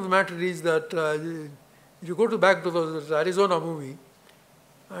fact of the matter is that if you go back to the Arizona movie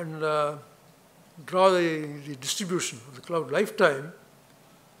and draw the distribution of the cloud lifetime,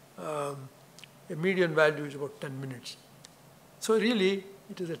 a median value is about 10 minutes. So really,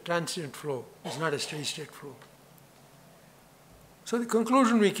 it is a transient flow. It's not a steady state flow. So the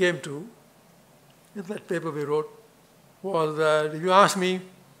conclusion we came to in that paper we wrote was that if you ask me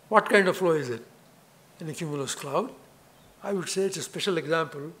what kind of flow is it in a cumulus cloud, I would say it's a special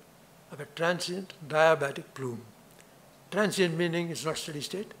example of a transient diabatic plume. Transient meaning it's not steady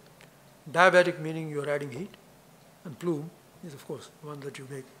state. Diabatic meaning you're adding heat. And plume is, of course, one that you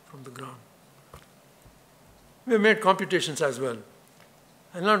make from the ground. We have made computations as well.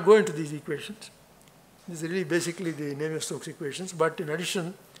 I'll not go into these equations. These are really basically the Navier-Stokes equations. But in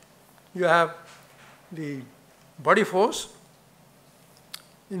addition, you have the body force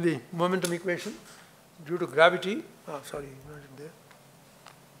in the momentum equation due to gravity. Sorry, not in there.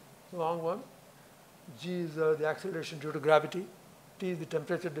 Wrong one. G is the acceleration due to gravity. T is the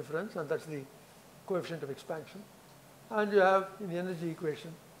temperature difference, and that's the coefficient of expansion. And you have in the energy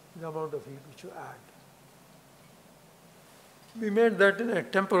equation the amount of heat which you add. We made that in a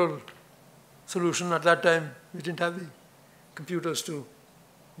temporal solution. At that time, we didn't have the computers to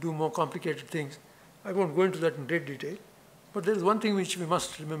do more complicated things. I won't go into that in great detail. But there is one thing which we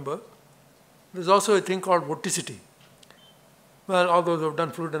must remember. There's also a thing called vorticity. Well, all those who have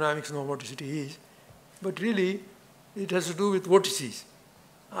done fluid dynamics know what vorticity is. But really, it has to do with vortices.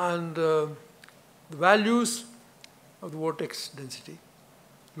 And the values of the vortex density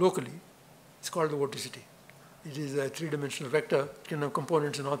locally is called the vorticity. It is a three-dimensional vector. It can have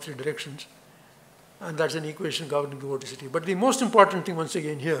components in all three directions. And that's an equation governing the vorticity. But the most important thing, once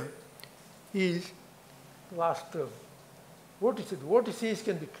again, here is the last term. Vortices. Vortices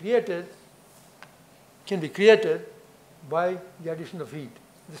can be created by the addition of heat.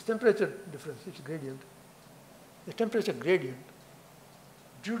 This temperature difference, its gradient, the temperature gradient,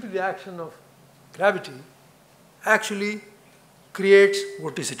 due to the action of gravity, actually creates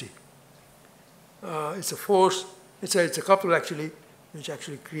vorticity. It's a force, it's a couple actually, which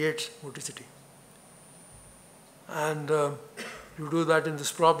actually creates vorticity. And you do that in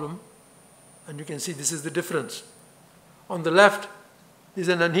this problem, and you can see this is the difference. On the left is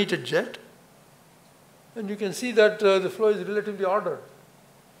an unheated jet, and you can see that the flow is relatively ordered.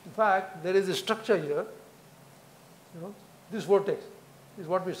 In fact, there is a structure here. This vortex is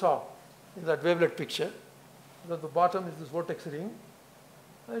what we saw in that wavelet picture. At the bottom is this vortex ring,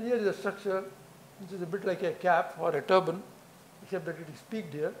 and here is a structure which is a bit like a cap or a turban, except that it is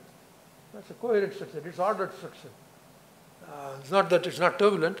peaked here. That's a coherent structure. It's ordered structure. It's not that it's not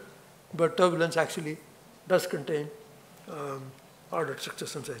turbulent, but turbulence actually does contain ordered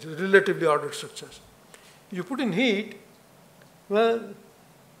structures inside. It's relatively ordered structures. You put in heat, well,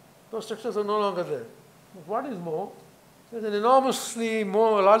 those structures are no longer there. But what is more, there's an enormously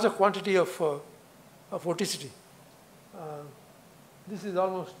larger quantity of vorticity. This is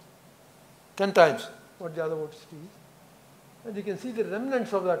almost 10 times what the other vorticity is. And you can see the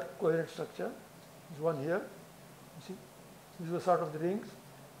remnants of that coherent structure. There's one here. You see, these were sort of the rings.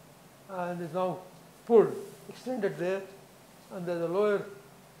 And is now pulled, extended there. And there's a lower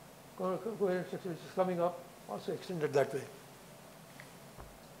coherent structure which is coming up, also extended that way.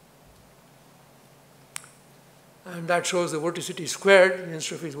 And that shows the vorticity squared, the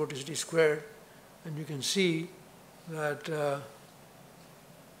entropy is vorticity squared. And you can see that the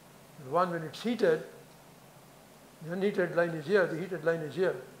one when it's heated, the unheated line is here, the heated line is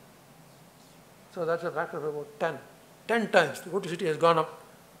here. So that's a factor of about 10. 10 times. The vorticity has gone up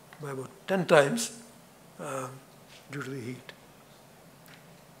by about 10 times due to the heat.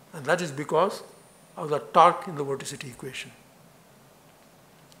 And that is because of the torque in the vorticity equation.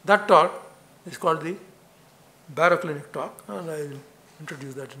 That torque is called the baroclinic torque, and I will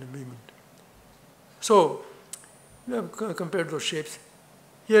introduce that in a moment. So, we have compared those shapes.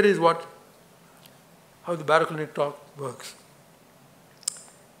 Here is how the baroclinic torque works.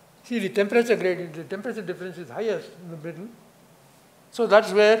 See, the temperature gradient, the temperature difference is highest in the middle. So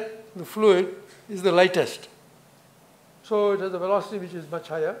that's where the fluid is the lightest. So it has a velocity which is much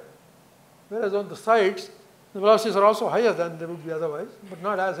higher. Whereas on the sides, the velocities are also higher than they would be otherwise, but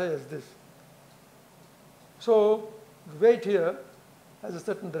not as high as this. So the weight here has a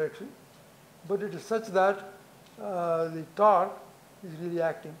certain direction, but it is such that the torque is really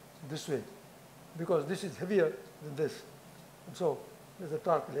acting this way, because this is heavier than this. And so there's a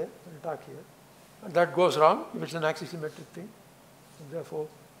torque there and a torque here. And that goes around if it's an axisymmetric thing. And therefore,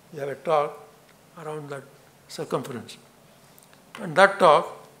 you have a torque around that circumference. And that torque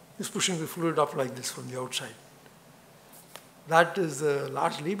is pushing the fluid up like this from the outside. That is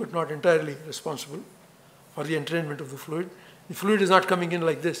largely, but not entirely, responsible for the entrainment of the fluid. The fluid is not coming in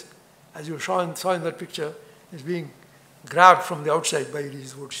like this. As you saw in that picture, it's being grabbed from the outside by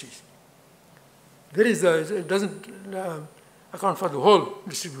these vortices. It doesn't account for the whole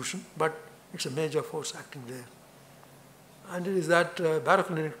distribution, but it's a major force acting there. And it is that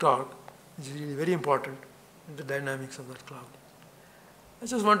baroclinic torque which is really very important in the dynamics of that cloud. I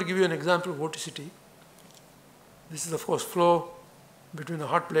just want to give you an example of vorticity. This is, of course, flow between a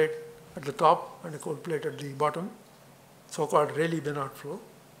hot plate at the top and a cold plate at the bottom, so-called Rayleigh-Bénard flow.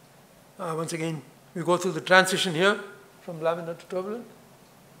 Once again, we go through the transition here from laminar to turbulent.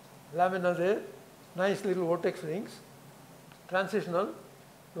 Laminar there, nice little vortex rings. Transitional,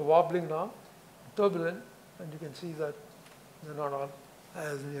 the wobbling now, turbulent, and you can see that they're not all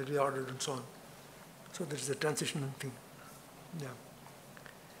as nearly ordered and so on. So there is a transitional thing. Yeah.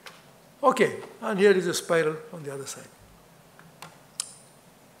 Okay, and here is a spiral on the other side.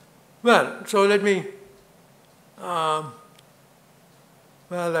 Well, so let me, well,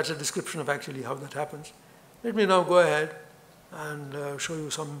 that's a description of actually how that happens. Let me now go ahead and show you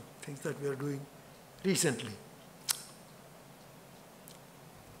some things that we are doing recently.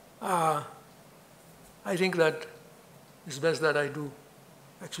 I think that it's best that I do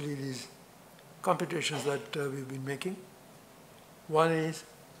actually these computations that we've been making. One is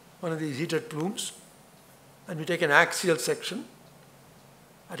one of these heated plumes, and we take an axial section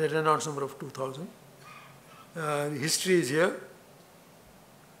at a Reynolds number of 2000. The history is here.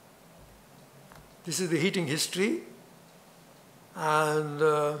 This is the heating history, and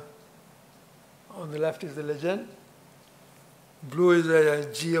on the left is the legend. Blue is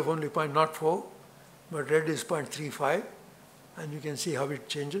a G of only 0.04, but red is 0.35, and you can see how it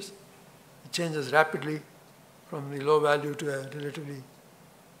changes. It changes rapidly from the low value to a relatively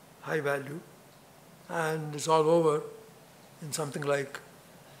high value, and it's all over in something like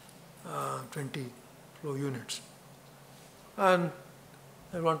 20 flow units. And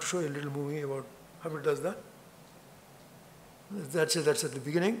I want to show you a little movie about how it does that. That's at the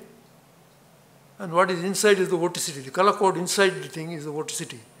beginning. And what is inside is the vorticity. The color code inside the thing is the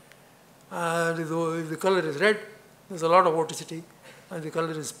vorticity. And if the color is red, there's a lot of vorticity. And if the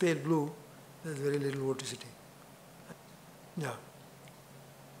color is pale blue, there's very little vorticity. Yeah.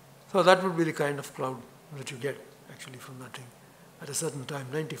 So that would be the kind of cloud that you get actually from that thing at a certain time,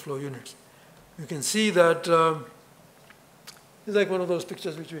 90 flow units. You can see that it's like one of those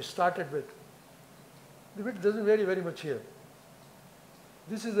pictures which we started with. The width doesn't vary very much here.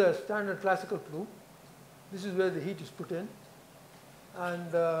 This is a standard classical plume. This is where the heat is put in.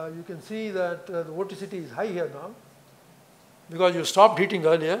 And you can see that the vorticity is high here now because you stopped heating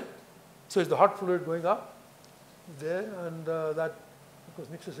earlier. So it's the hot fluid going up there, and that, of course,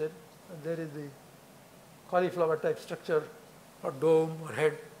 mixes it. And there is the cauliflower type structure or dome or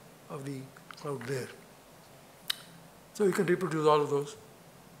head of the cloud there. So you can reproduce all of those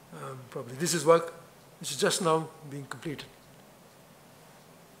probably. This is work which is just now being completed.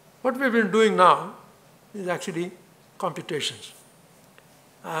 What we've been doing now is actually computations.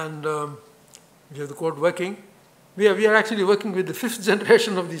 And we have the code working. We are actually working with the 5th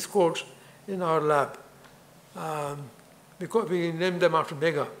generation of these codes in our lab. Because we named them after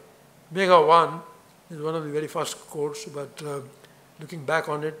Mega. Mega 1 is one of the very first codes, but looking back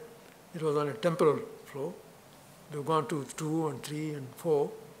on it, it was on a temporal flow. We've gone to 2 and 3 and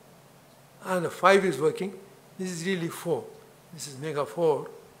 4. And the 5 is working. This is really 4. This is Mega 4.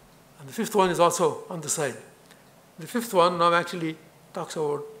 And the 5th one is also on the side. The 5th one now actually talks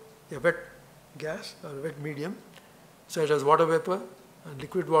about a wet gas or a wet medium. So it has water vapor and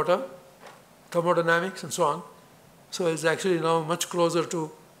liquid water, thermodynamics, and so on. So it's actually now much closer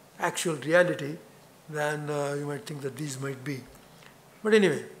to actual reality than you might think that these might be. But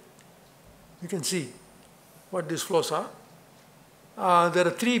anyway, you can see what these flows are. There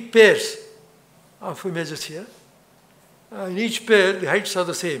are 3 pairs of images here. In each pair, the heights are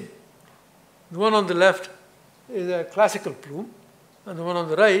the same. The one on the left is a classical plume, and the one on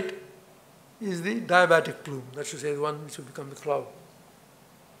the right is the diabatic plume, that should say the one which will become the cloud.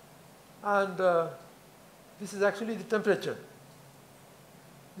 And this is actually the temperature.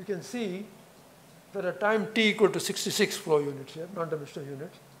 You can see that at time t equal to 66 flow units here, non-dimensional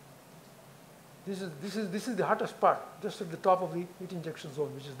units. This is the hottest part, just at the top of the heat injection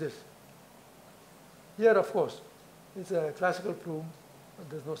zone, which is this. Here, of course, it's a classical plume, and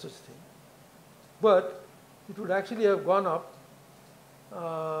there's no such thing. But it would actually have gone up,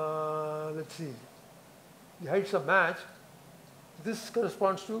 let's see, the heights are matched. This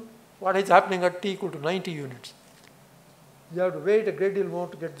corresponds to what is happening at t equal to 90 units. You have to wait a great deal more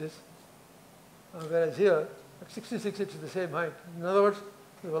to get this, whereas here, at 66, it's the same height. In other words,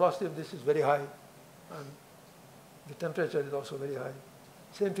 the velocity of this is very high, and the temperature is also very high.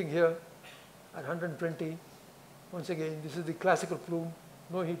 Same thing here, at 120. Once again, this is the classical plume,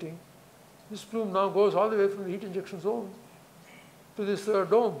 no heating. This plume now goes all the way from the heat injection zone to this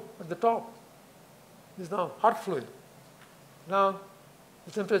dome at the top. This is now hot fluid. Now,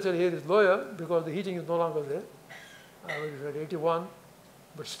 the temperature here is lower because the heating is no longer there. It is at 81,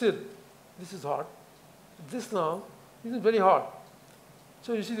 but still, this is hot. This now isn't very hot.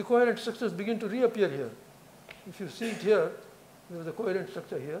 So you see the coherent structures begin to reappear here. If you see it here, there was a coherent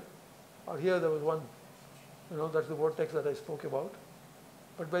structure here, or here there was one, that's the vortex that I spoke about.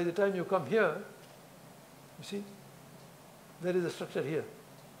 But by the time you come here, you see, there is a structure here,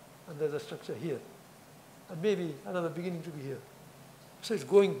 and there's a structure here, and maybe another beginning to be here. So it's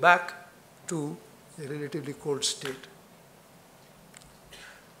going back to a relatively cold state.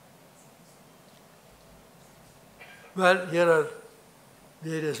 Well, here are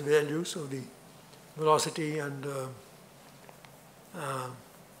various values of the velocity and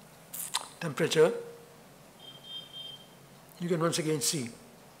temperature. You can once again see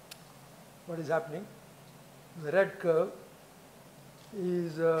what is happening. The red curve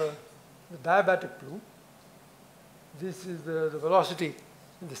is the diabatic plume. This is the velocity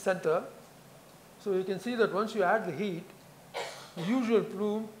in the center. So you can see that once you add the heat, the usual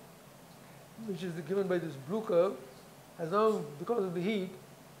plume, which is given by this blue curve, has now, because of the heat,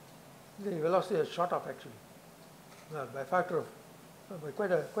 the velocity has shot up actually. By a factor of, by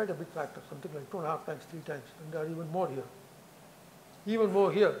quite a big factor, something like 2.5 times, 3 times, and there are even more here. Even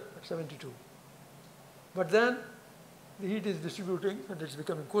more here at 72. But then the heat is distributing and it's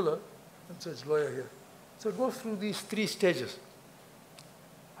becoming cooler, and so it's lower here. So it goes through these 3 stages: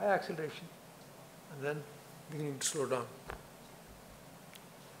 high acceleration, and then beginning to slow down.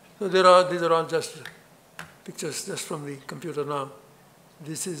 So these are all just pictures just from the computer now.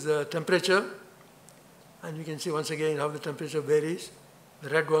 This is the temperature, and you can see once again how the temperature varies. The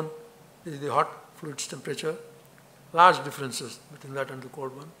red one is the hot fluid's temperature, large differences between that and the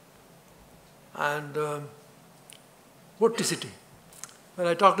cold one. And vorticity. Well,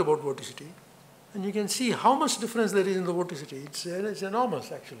 I talked about vorticity, and you can see how much difference there is in the vorticity. It's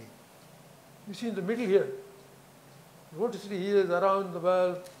enormous actually. You see in the middle here, the vorticity here is around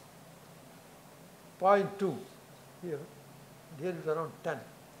about 0.2 here, and here it's around 10.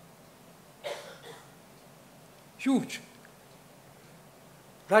 Huge.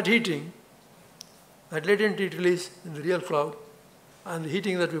 That heating, that latent heat release in the real cloud, and the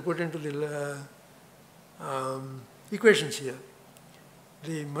heating that we put into the equations here,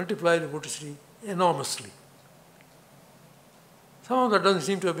 they multiply the vorticity enormously. Some of that doesn't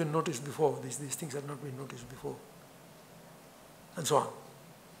seem to have been noticed before. These things have not been noticed before, and so on.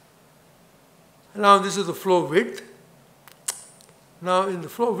 Now this is the flow width. Now in the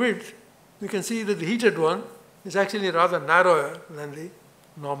flow width, you can see that the heated one is actually rather narrower than the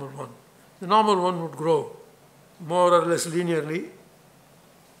normal one. The normal one would grow more or less linearly,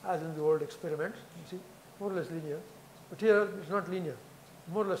 as in the old experiments, you see, more or less linear. But here it's not linear,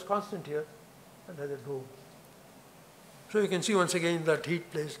 more or less constant here, and has a dome. So you can see once again that heat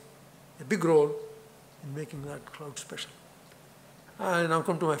plays a big role in making that cloud special. I now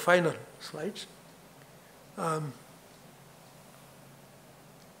come to my final slides.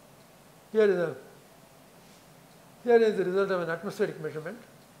 Here is the result of an atmospheric measurement,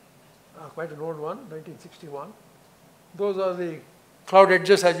 quite an old one, 1961. Those are the cloud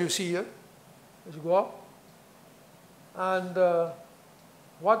edges as you see here, as you go up. And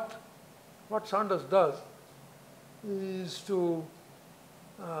what Sanders does is to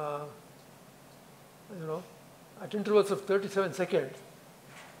at intervals of 37 seconds,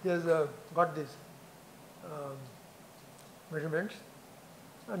 he has got these measurements,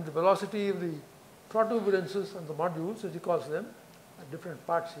 and the velocity of the protuberances and the modules, as he calls them, at different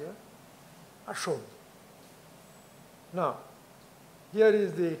parts here, are shown. Now, here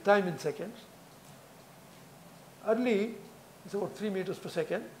is the time in seconds. Early, it's about 3 meters per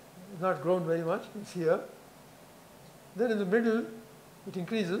second. It's not grown very much. It's here. Then in the middle, it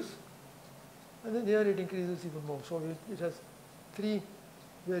increases. And then here it increases even more. So it has 3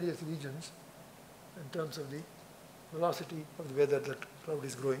 various regions in terms of the velocity of the way that the cloud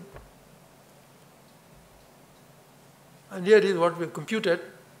is growing. And here is what we have computed.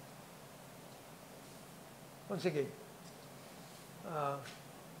 Once again,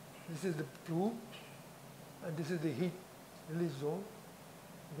 this is the plume, and this is the heat release zone.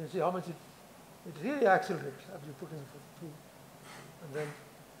 You can see how much it really accelerates after you put in the plume, and then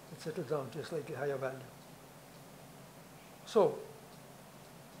it settles down to a slightly higher value. So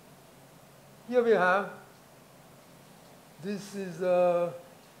here we have, this is, well,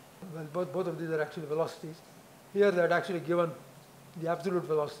 both of these are actually velocities. Here they had actually given the absolute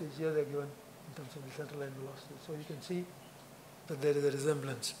velocities, here they are given in terms of the center line velocity. So you can see that there is a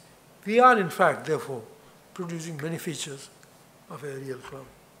resemblance. We are, in fact, therefore, producing many features of a real cloud.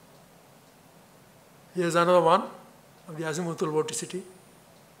 Here's another one of the azimuthal vorticity,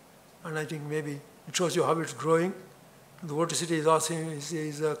 and I think maybe it shows you how it's growing. The vorticity is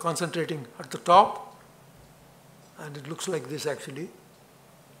also concentrating at the top, and it looks like this actually.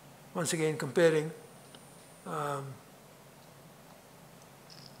 Once again, comparing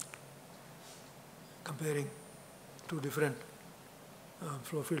two different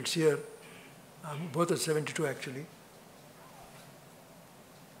flow fields here, both at 72 actually.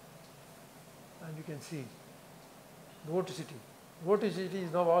 And you can see the vorticity. Vorticity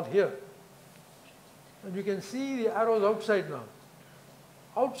is now all here. And you can see the arrows outside now.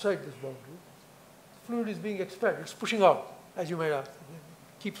 Outside this boundary, fluid is being expelled. It's pushing out, as you might ask.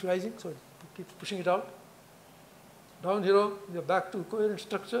 It keeps rising, so it keeps pushing it out. Down here, we are back to coherent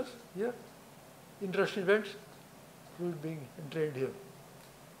structures here. Interest events, fluid being entrained here.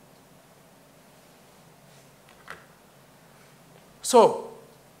 So,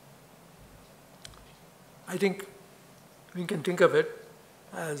 I think we can think of it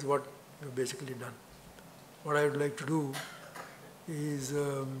as what we've basically done. What I would like to do is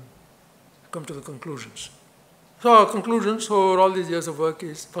come to the conclusions. So our conclusions over all these years of work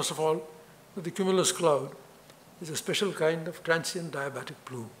is, first of all, that the cumulus cloud is a special kind of transient diabatic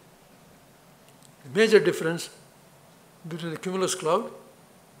plume. The major difference between the cumulus cloud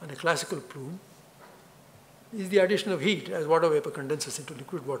and a classical plume is the addition of heat as water vapor condenses into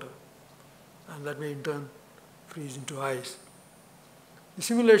liquid water, and that may in turn freeze into ice. The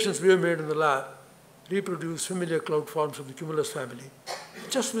simulations we have made in the lab reproduce familiar cloud forms of the cumulus family,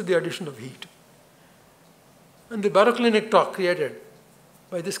 just with the addition of heat. And the baroclinic torque created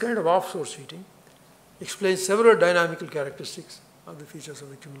by this kind of off-source heating explains several dynamical characteristics of the features of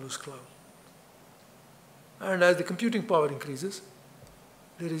the cumulus cloud. And as the computing power increases,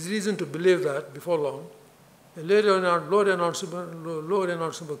 there is reason to believe that before long, a low Reynolds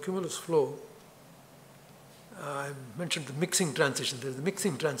number cumulus flow, I mentioned the mixing transition. There is the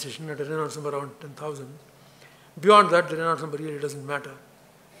mixing transition at a Reynolds number around 10,000. Beyond that, the Reynolds number really doesn't matter.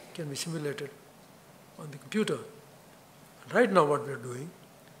 It can be simulated on the computer. And right now what we are doing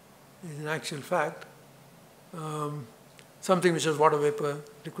is in actual fact something which is water vapor,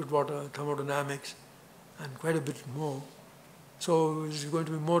 liquid water, thermodynamics, and quite a bit more. So it's going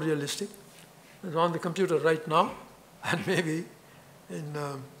to be more realistic. It's on the computer right now, and maybe in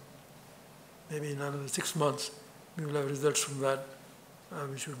another 6 months, we will have results from that,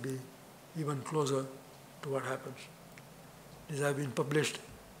 which should be even closer to what happens. These have been published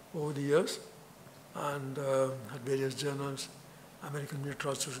over the years and at various journals, American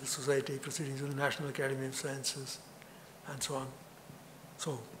Meteorological Society, Proceedings of the National Academy of Sciences, and so on.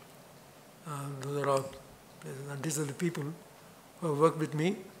 So those are all places, and these are the people who have worked with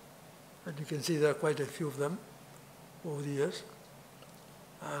me, and you can see there are quite a few of them over the years.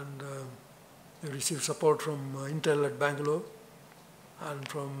 And we received support from Intel at Bangalore, and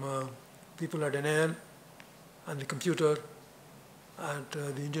from people at NAL, and the computer at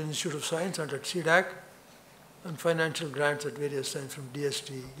the Indian Institute of Science and at CDAC, and financial grants at various times from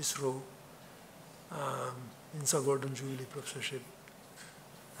DST, ISRO, INSA Gordon Jubilee Professorship,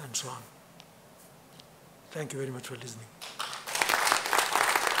 and so on. Thank you very much for listening.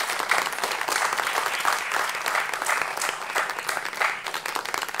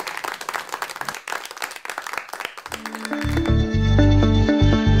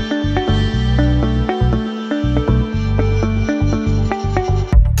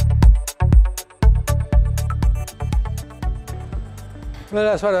 Well,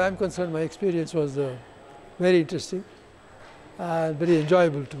 as far as I'm concerned, my experience was very interesting and very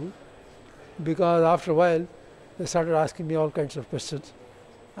enjoyable too, because after a while they started asking me all kinds of questions,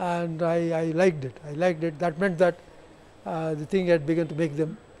 and I liked it. I liked it. That meant that the thing had begun to make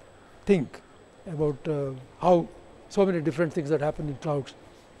them think about how so many different things that happen in clouds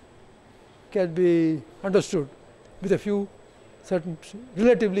can be understood with a few certain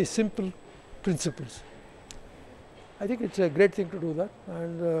relatively simple principles. I think it's a great thing to do that,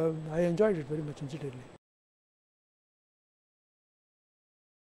 and I enjoyed it very much, incidentally.